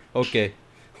 sure, okay,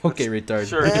 retard."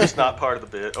 Sure, just not part of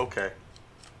the bit. Okay.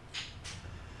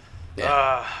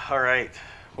 Yeah. All right.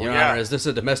 Well, Your Honor, is this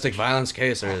a domestic violence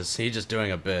case, or is he just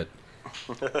doing a bit?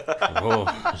 Oh,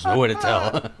 there's no way to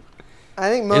tell. I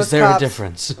think most Is there cops, a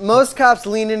difference? Most cops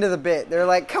lean into the bit. They're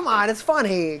like, "Come on, it's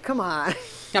funny. Come on."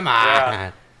 Come on,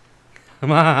 Yeah.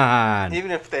 come on.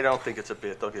 Even if they don't think it's a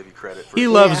bit, they'll give you credit for He it.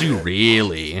 loves Yeah. you,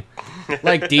 really.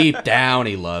 Like deep down,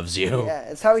 he loves you. Yeah,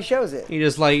 it's how he shows it. He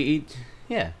just like he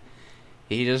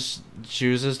just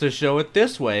chooses to show it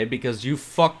this way because you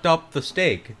fucked up the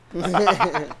steak.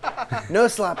 No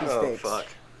sloppy Oh steaks. fuck.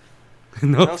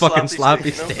 No, No fucking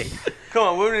sloppy steaks, no. steak. Come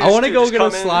on, what do we I want to do? go Just get a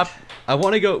come in? slop. I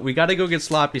want to go. We got to go get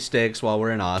sloppy steaks while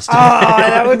we're in Austin. Oh,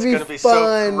 that would It's be gonna be so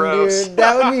fun, gross. dude.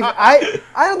 That would be.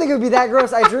 I don't think it would be that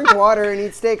gross. I drink water and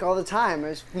eat steak all the time. I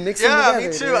just mix them Yeah, together.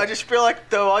 me too. dude. I just feel like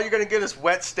though all you're gonna get is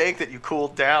wet steak that you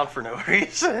cooled down for no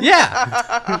reason.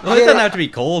 Yeah, well, it doesn't have to be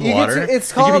cold You get water. to-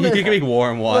 it's It can called- be- it can be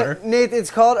warm water. Look, Nate,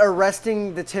 it's called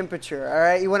arresting the temperature. All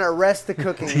right, you want to arrest the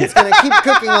cooking. It's gonna keep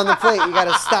cooking on the plate. You got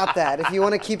to stop that if you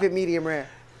want to keep it medium rare.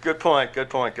 Good point. Good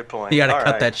point. Good point. You got to All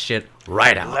cut right. that shit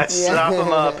right out. Let's Yeah. slap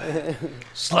them up.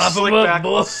 Slap slick them up, back,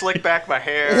 boy. I'll slick back my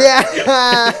hair.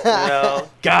 Yeah, You know,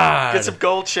 God. get some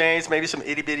gold chains, maybe some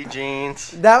itty bitty jeans.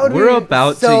 that would We're be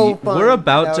about so to. fun. We're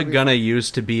about That to would be gonna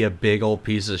used to be a big old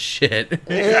piece of shit.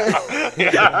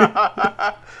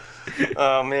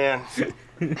 Oh man.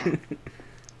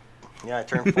 Yeah, I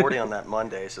turned 40 on that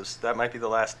Monday, so that might be the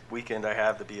last weekend I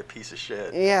have to be a piece of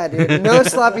shit. Yeah, dude. No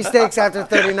sloppy steaks after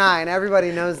 39.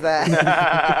 Everybody knows that.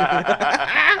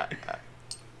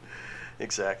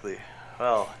 Exactly.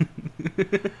 Well,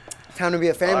 Time to be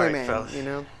a family All right, man, fellas. you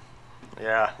know?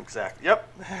 yeah, exactly.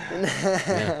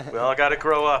 Yep. We all got to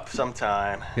grow up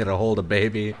sometime. Get a hold of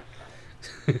baby.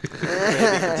 Maybe you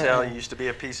can tell you used to be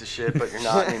a piece of shit, but you're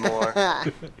not anymore.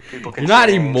 People can You're not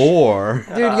change. anymore.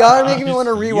 Dude, y'all are making me want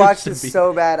to Used rewatch to this be.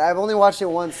 so bad. I've only watched it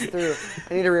once through.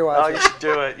 I need to Oh, rewatch you it. should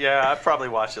do it. Yeah, I've probably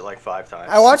watched it like 5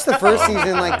 times. I watched the first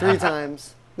season like 3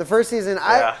 times. The first season,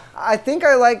 Yeah. I think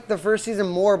I liked the first season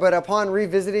more, but upon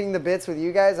revisiting the bits with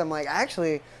you guys, I'm like,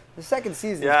 actually, The second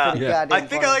season Yeah. is pretty Yeah. goddamn I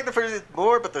think funny. I like the first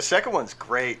more, but the second one's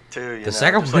great too. The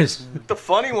second Just one like, is- the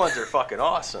funny ones are fucking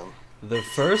awesome. The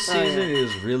first Oh, yeah. season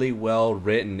is really well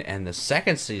written, and the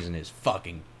second season is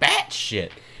fucking batshit.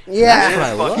 Yeah. That's what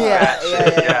I love.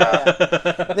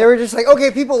 Yeah. They were just like, okay,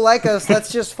 people like us.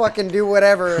 Let's just fucking do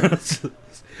whatever.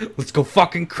 Let's go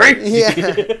fucking crazy.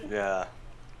 Yeah.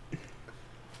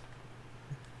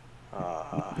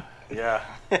 Yeah.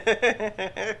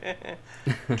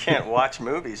 Can't watch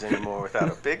movies anymore without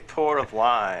a big pour of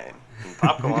wine and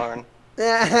popcorn.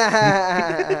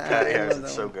 Patty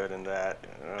Harrison's so good in that.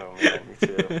 Oh man, me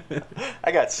too.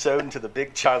 I got sewed into the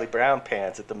big Charlie Brown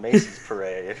pants at the Macy's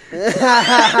parade.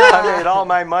 I made all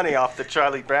my money off the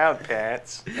Charlie Brown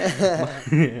pants.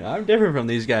 I'm different from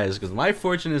these guys because my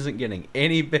fortune isn't getting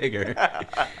any bigger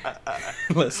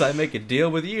unless I make a deal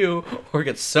with you or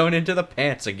get sewn into the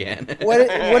pants again. What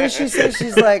did she say?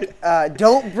 She's like,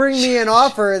 don't bring me an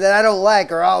offer that I don't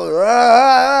like, or I'll.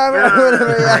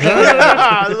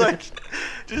 Like,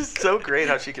 just so great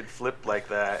how she could flip like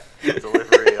that.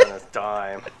 Delivery on a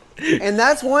dime. And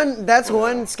that's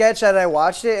one sketch that I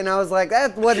watched it, and I was like,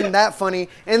 that wasn't that funny.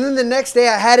 And then the next day,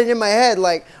 I had it in my head,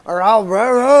 like, or I'll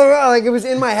like it was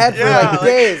in my head for like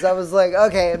days. I was like,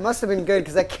 okay, it must have been good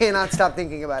because I cannot stop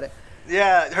thinking about it.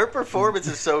 Yeah, her performance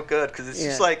is so good because it's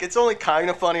just like it's only kind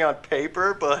of funny on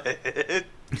paper, but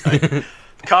like,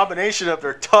 combination of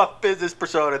her tough business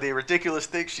persona, the ridiculous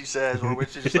things she says,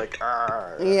 which is just like,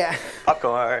 Yeah.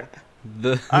 popcorn.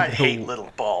 I hate little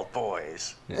bald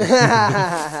boys.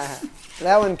 That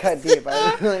one cut deep.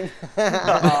 I was like,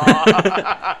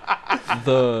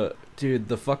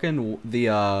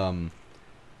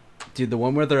 the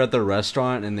one where they're at the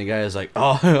restaurant and the guy is like,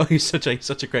 oh, he's such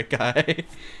a great guy,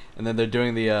 and then they're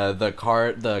doing the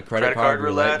credit card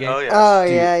roulette game. Oh yeah. oh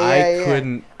Dude,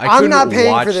 yeah. I couldn't not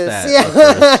paying watch for this. that.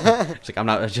 Yeah. It's like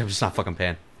I'm just not fucking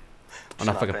paying. I'm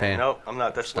not fucking paying. Nope, I'm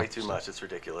not. That's way Stop, too stop. much. It's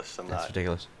ridiculous. I'm That's not.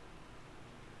 ridiculous.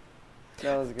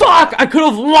 That was good. Fuck! I could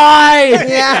have lied.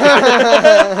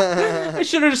 Yeah. I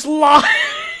should have just lied.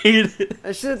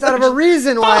 I should have thought of a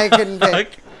reason why I couldn't pay. Fuck.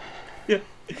 Yeah.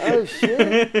 Oh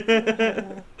shit.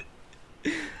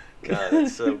 God,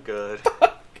 that's so good.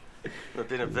 I've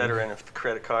been a veteran of the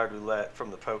credit card roulette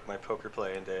from my poker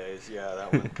playing days. Yeah,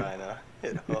 that one kind of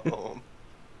hit home.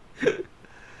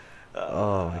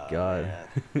 Oh my god.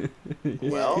 Man.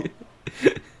 Well,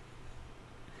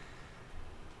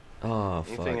 Oh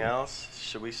fuck. anything else?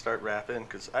 Should we start rapping?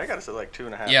 Because I got to say like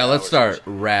 2.5 Yeah, let's hours, start which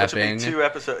will be rapping. 2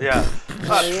 episodes. Yeah.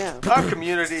 Yeah. I'm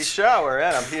Community Shower,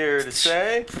 and I'm here to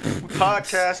say we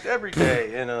podcast every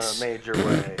day in a major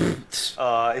way.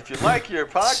 If you like your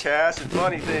podcast and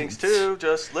funny things too,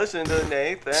 just listen to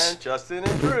Nate and Justin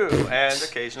and Drew, and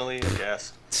occasionally a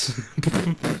guest.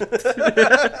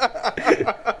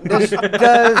 Does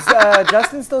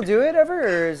Justin still do it ever,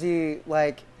 or is he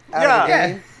like out of the Yeah.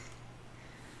 game?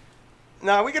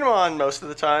 No, we get him on most of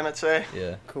the time, I'd say.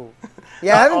 Yeah. Cool.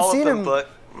 Yeah, I Not all haven't of seen them, him. but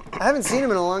I haven't seen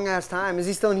him in a long ass time. Is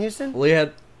he still in Houston? Well,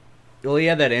 he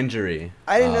had that injury.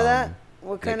 I didn't know that.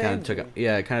 What It kind kind of? of took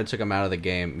yeah, it kind of took him out of the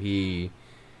game. He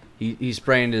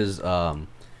sprained his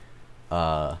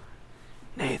Nath,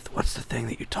 what's the thing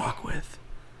that you talk with?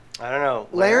 I don't know.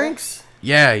 Larynx?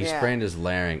 Yeah, he Yeah. sprained his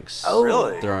larynx. Oh.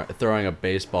 Really? Throwing a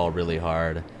baseball really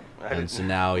hard. And so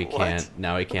now he What?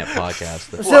 can't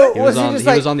podcast. So He was was he on just he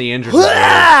like, was on the injured reserve for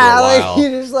a like, while. he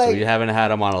just like, So we haven't had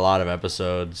him on a lot of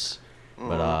episodes.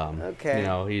 But Okay. you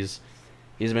know, he's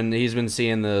been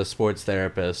seeing the sports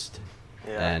therapist.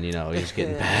 Yeah. And you know, he's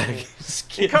getting back.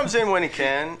 He comes in when he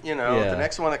can. You know, Yeah. the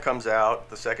next one that comes out,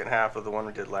 the second half of the one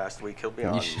we did last week, he'll be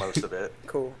on most of it.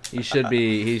 cool. He should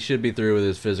be through with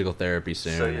his physical therapy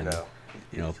soon. So you and, know,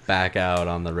 you know, back out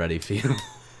on the ready field.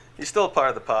 he's still a part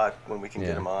of the pod when we can Yeah.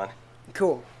 get him on.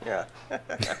 Cool. Yeah.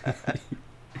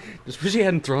 Just wish he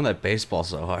hadn't thrown that baseball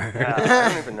so hard. I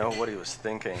don't even know what he was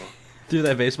thinking. Threw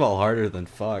that baseball harder than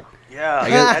fuck. Yeah, I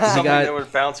guess that's he something got- that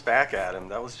would bounce back at him.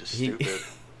 That was just He- stupid.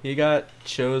 He got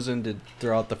chosen to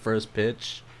throw out the first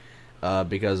pitch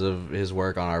because of his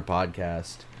work on our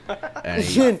podcast. And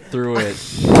he threw it,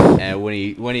 and when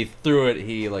he threw it,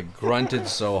 he like grunted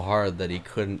so hard that he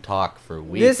couldn't talk for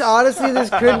weeks. This honestly, this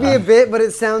could be a bit, but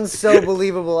it sounds so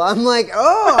believable. I'm like,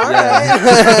 oh, all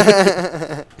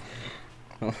Yeah. right.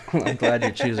 I'm glad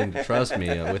you're choosing to trust me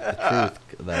with the truth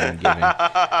that I'm giving.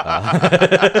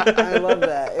 I love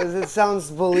that. It sounds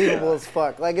believable as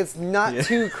fuck. Like it's not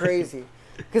too crazy.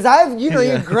 Cause you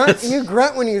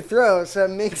grunt when you throw, so it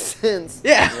makes sense.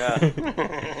 Yeah.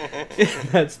 Yeah.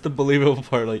 That's the believable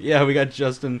part. Like, yeah, we got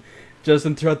Justin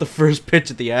threw out the first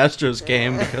pitch at the Astros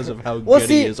game because of how Well, good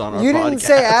see, he is on our you podcast. didn't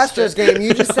say Astros game.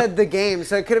 You just said the game,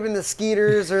 so it could have been the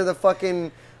Skeeters or the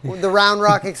fucking the Round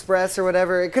Rock Express or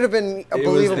whatever. It could have been a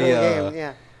believable game.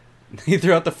 Yeah. He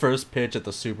threw out the first pitch at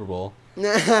the Super Bowl.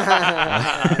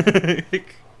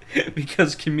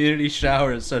 Because Community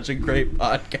Shower is such a great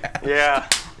podcast. Yeah.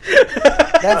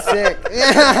 That's sick.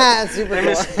 Yeah, super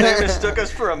cool. They mistook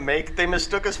us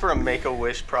for a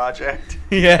Make-A-Wish project.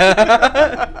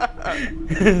 Yeah.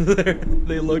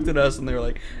 They looked at us and they were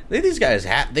like, "These guys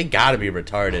they gotta be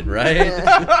retarded,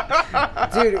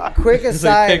 right?" Dude, quick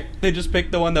aside. They just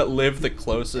picked the one that lived the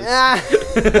closest.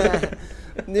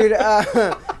 Dude,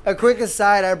 a quick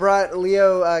aside. I brought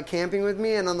Leo camping with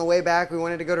me, and on the way back, we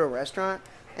wanted to go to a restaurant,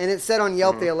 and it said on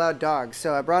Yelp they allowed dogs,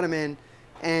 so I brought him in.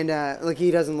 And, like, he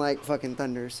doesn't like fucking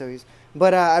thunder, so he's...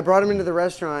 But I brought him into the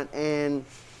restaurant, and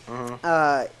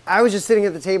I was just sitting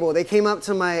at the table. They came up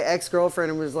to my ex-girlfriend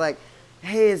and was like,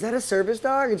 "Hey, is that a service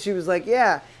dog?" And she was like,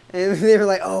 "Yeah." And they were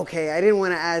like, "Oh, okay, I didn't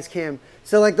want to ask him."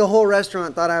 So, like, the whole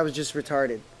restaurant thought I was just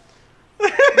retarded. I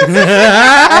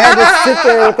had to sit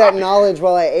there with that knowledge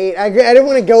while I ate. I didn't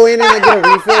want to go in and like, get a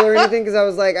refill or anything because I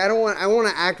was like, I want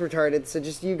to act retarded, so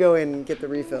just you go in and get the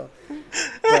refill.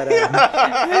 But,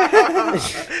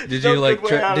 did you like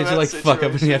fuck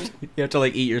up and you have to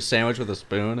like eat your sandwich with a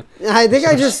spoon? I think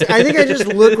I just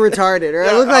look retarded, or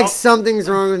I look like something's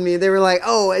wrong with me. They were like,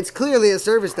 "Oh, it's clearly a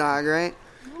service dog, right?"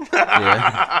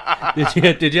 Yeah.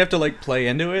 Did you have to like play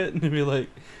into it and be like?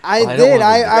 I did.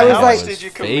 I was like, did you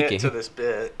commit to this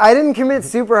bit? I didn't commit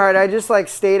super hard. I just like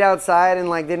stayed outside and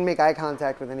like didn't make eye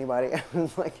contact with anybody. I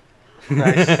was like,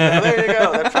 nice. Well, there you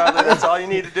go. That's all you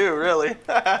need to do, really.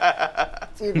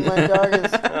 Dude, my dog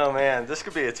is. Oh man, this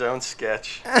could be its own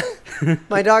sketch.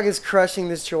 My dog is crushing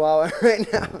this Chihuahua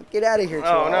right now. Get out of here,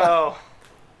 Chihuahua. Oh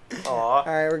no. Aw. All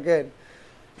right, we're good.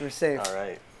 We're safe. All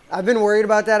right. I've been worried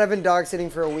about that. I've been dog sitting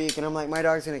for a week, and I'm like, my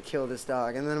dog's gonna kill this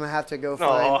dog, and then I'm gonna have to go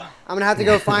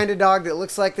find a dog that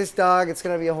looks like this dog. It's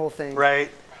gonna be a whole thing. Right.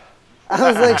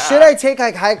 I was like, should I take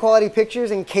like high quality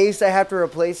pictures in case I have to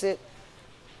replace it?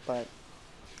 But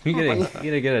you're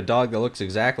gonna get a dog that looks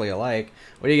exactly alike.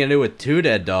 What are you gonna do with two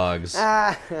dead dogs?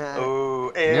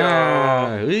 Oh,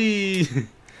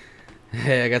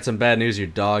 Hey, I got some bad news. Your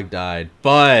dog died,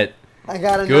 but. I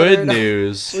got good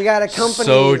news. We got a company.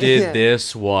 So did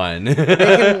this one.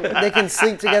 They can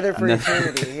sleep together for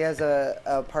eternity. He has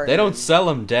a partner. They don't sell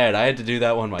them dead. I had to do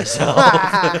that one myself.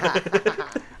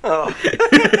 Oh.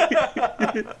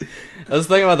 I was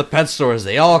thinking about the pet stores.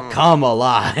 They all come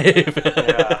alive.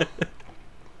 Yeah.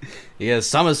 He has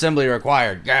some assembly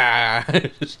required.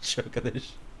 Just choke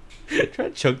this. Try to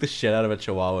choke the shit out of a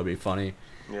Chihuahua would be funny.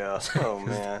 Yeah. Oh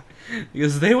man.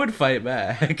 Because they would fight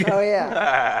back. Oh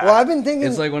yeah. Well, I've been thinking.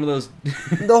 It's like one of those.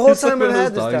 The whole time I've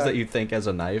had this dogs dog that you think has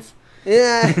a knife.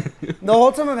 Yeah. The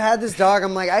whole time I've had this dog,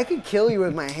 I'm like, I could kill you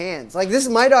with my hands. Like this is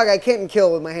my dog. I can't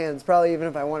kill with my hands. Probably even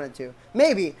if I wanted to.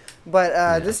 Maybe.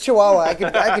 But this Chihuahua, I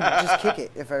could just kick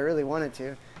it if I really wanted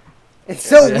to. It's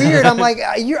so weird. I'm like,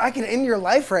 I can end your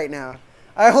life right now.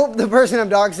 I hope the person I'm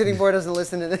dog sitting for doesn't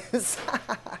listen to this.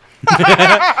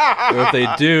 Or if they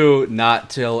do, not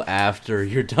till after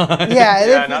you're done.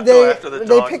 Yeah, not till after the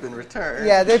dog's been returned.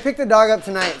 Yeah, they picked the dog up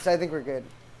tonight, so I think we're good.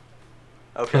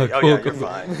 Okay. Cool, you're cool.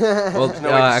 fine. Well,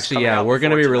 No, actually, yeah, we're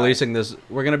gonna be tonight. releasing this.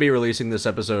 We're gonna be releasing this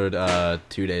episode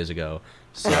 2 days ago.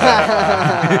 So,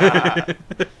 Nice.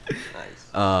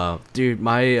 dude,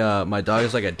 my dog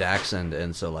is like a Dachshund,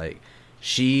 and so like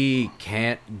she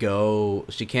can't do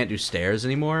stairs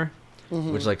anymore,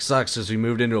 which like sucks because we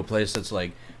moved into a place that's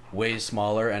like way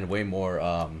smaller and way more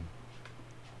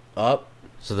up,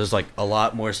 so there's like a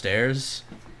lot more stairs.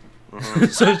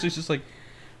 So she's just like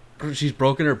she's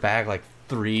broken her back like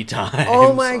 3 times.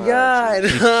 Oh my god.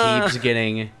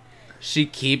 She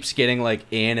keeps getting like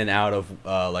in and out of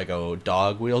like a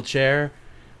dog wheelchair.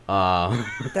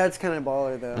 That's kind of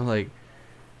baller though. I'm like,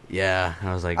 yeah.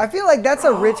 I was like, I feel like that's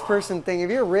a rich person thing. If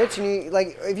you're rich and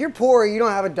if you're poor, you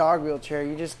don't have a dog wheelchair.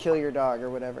 You just kill your dog or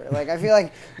whatever. Like I feel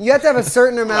like you have to have a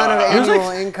certain amount of annual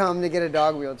income to get a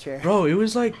dog wheelchair. bro, it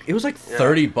was like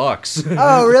 $30.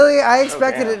 Oh really? I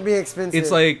expected it to be expensive.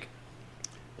 It's like,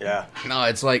 Yeah. no,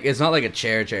 it's not like a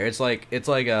chair. It's like made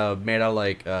out of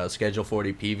like Schedule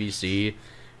 40 PVC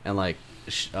and like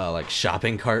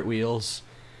shopping cart wheels.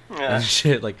 Yeah. And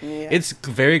shit, like it's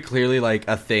very clearly like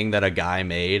a thing that a guy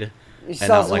made you and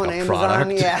not like on a Amazon,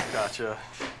 product. yeah. Gotcha.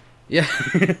 Yeah.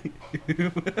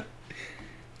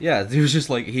 Yeah, it was just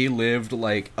like he lived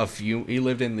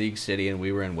in League City and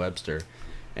we were in Webster.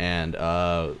 And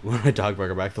when my dog brought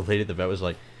her back, the lady at the vet was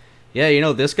like,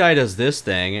 yeah, this guy does this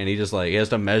thing, and he has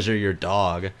to measure your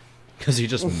dog because he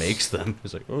just makes them.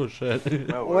 He's like, oh shit.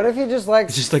 No What if he just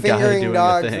likes Just a guy fingering doing a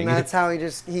dogs, thing. and that's how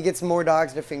he gets more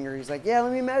dogs to finger? He's like, yeah,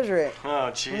 let me measure it. Oh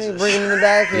Let me Jesus. bring him in the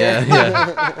back here.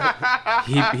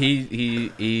 Yeah.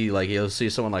 He like he'll see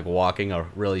someone like walking a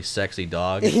really sexy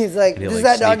dog. He's like, and he'll, does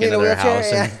like, that dog sneak need a into their wheelchair?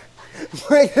 house Yeah. and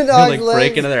Break the he'll dog's like legs.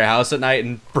 break into their house at night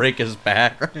and break his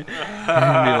back. And be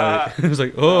like, he's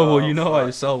like, oh well, you know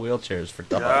I sell wheelchairs for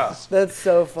dogs. That's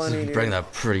so funny, dude. Bring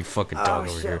that pretty fucking dog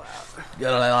over here.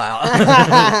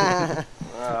 Oh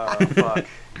fuck.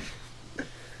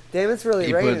 Damn, it's really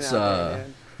He raining puts, out there,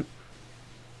 man.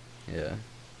 Yeah.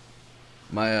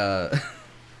 My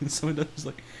someone does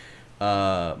like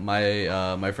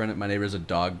my friend, my neighbor's a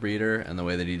dog breeder, and the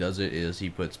way that he does it is he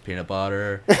puts peanut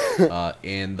butter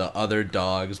in the other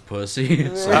dog's pussy,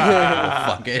 so he will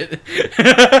fuck it.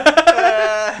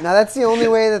 Now that's the only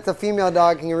way that the female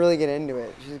dog can really get into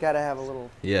it. She's got to have a little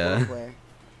Yeah. play.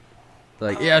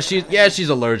 Like she's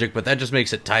allergic, but that just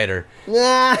makes it tighter.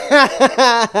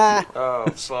 That Oh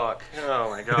fuck. Oh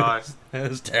my god. That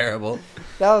was terrible.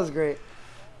 was great.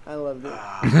 I loved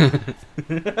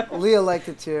it. Leo liked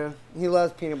it too. He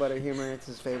loves peanut butter humor. It's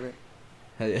his favorite.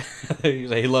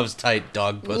 He loves tight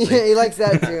dog pussy. Yeah, he likes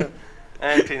that too.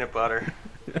 And peanut butter.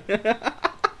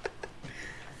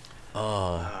 Oh,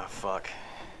 Oh fuck.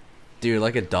 dude,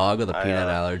 like a dog with a I, peanut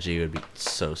allergy would be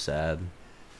so sad.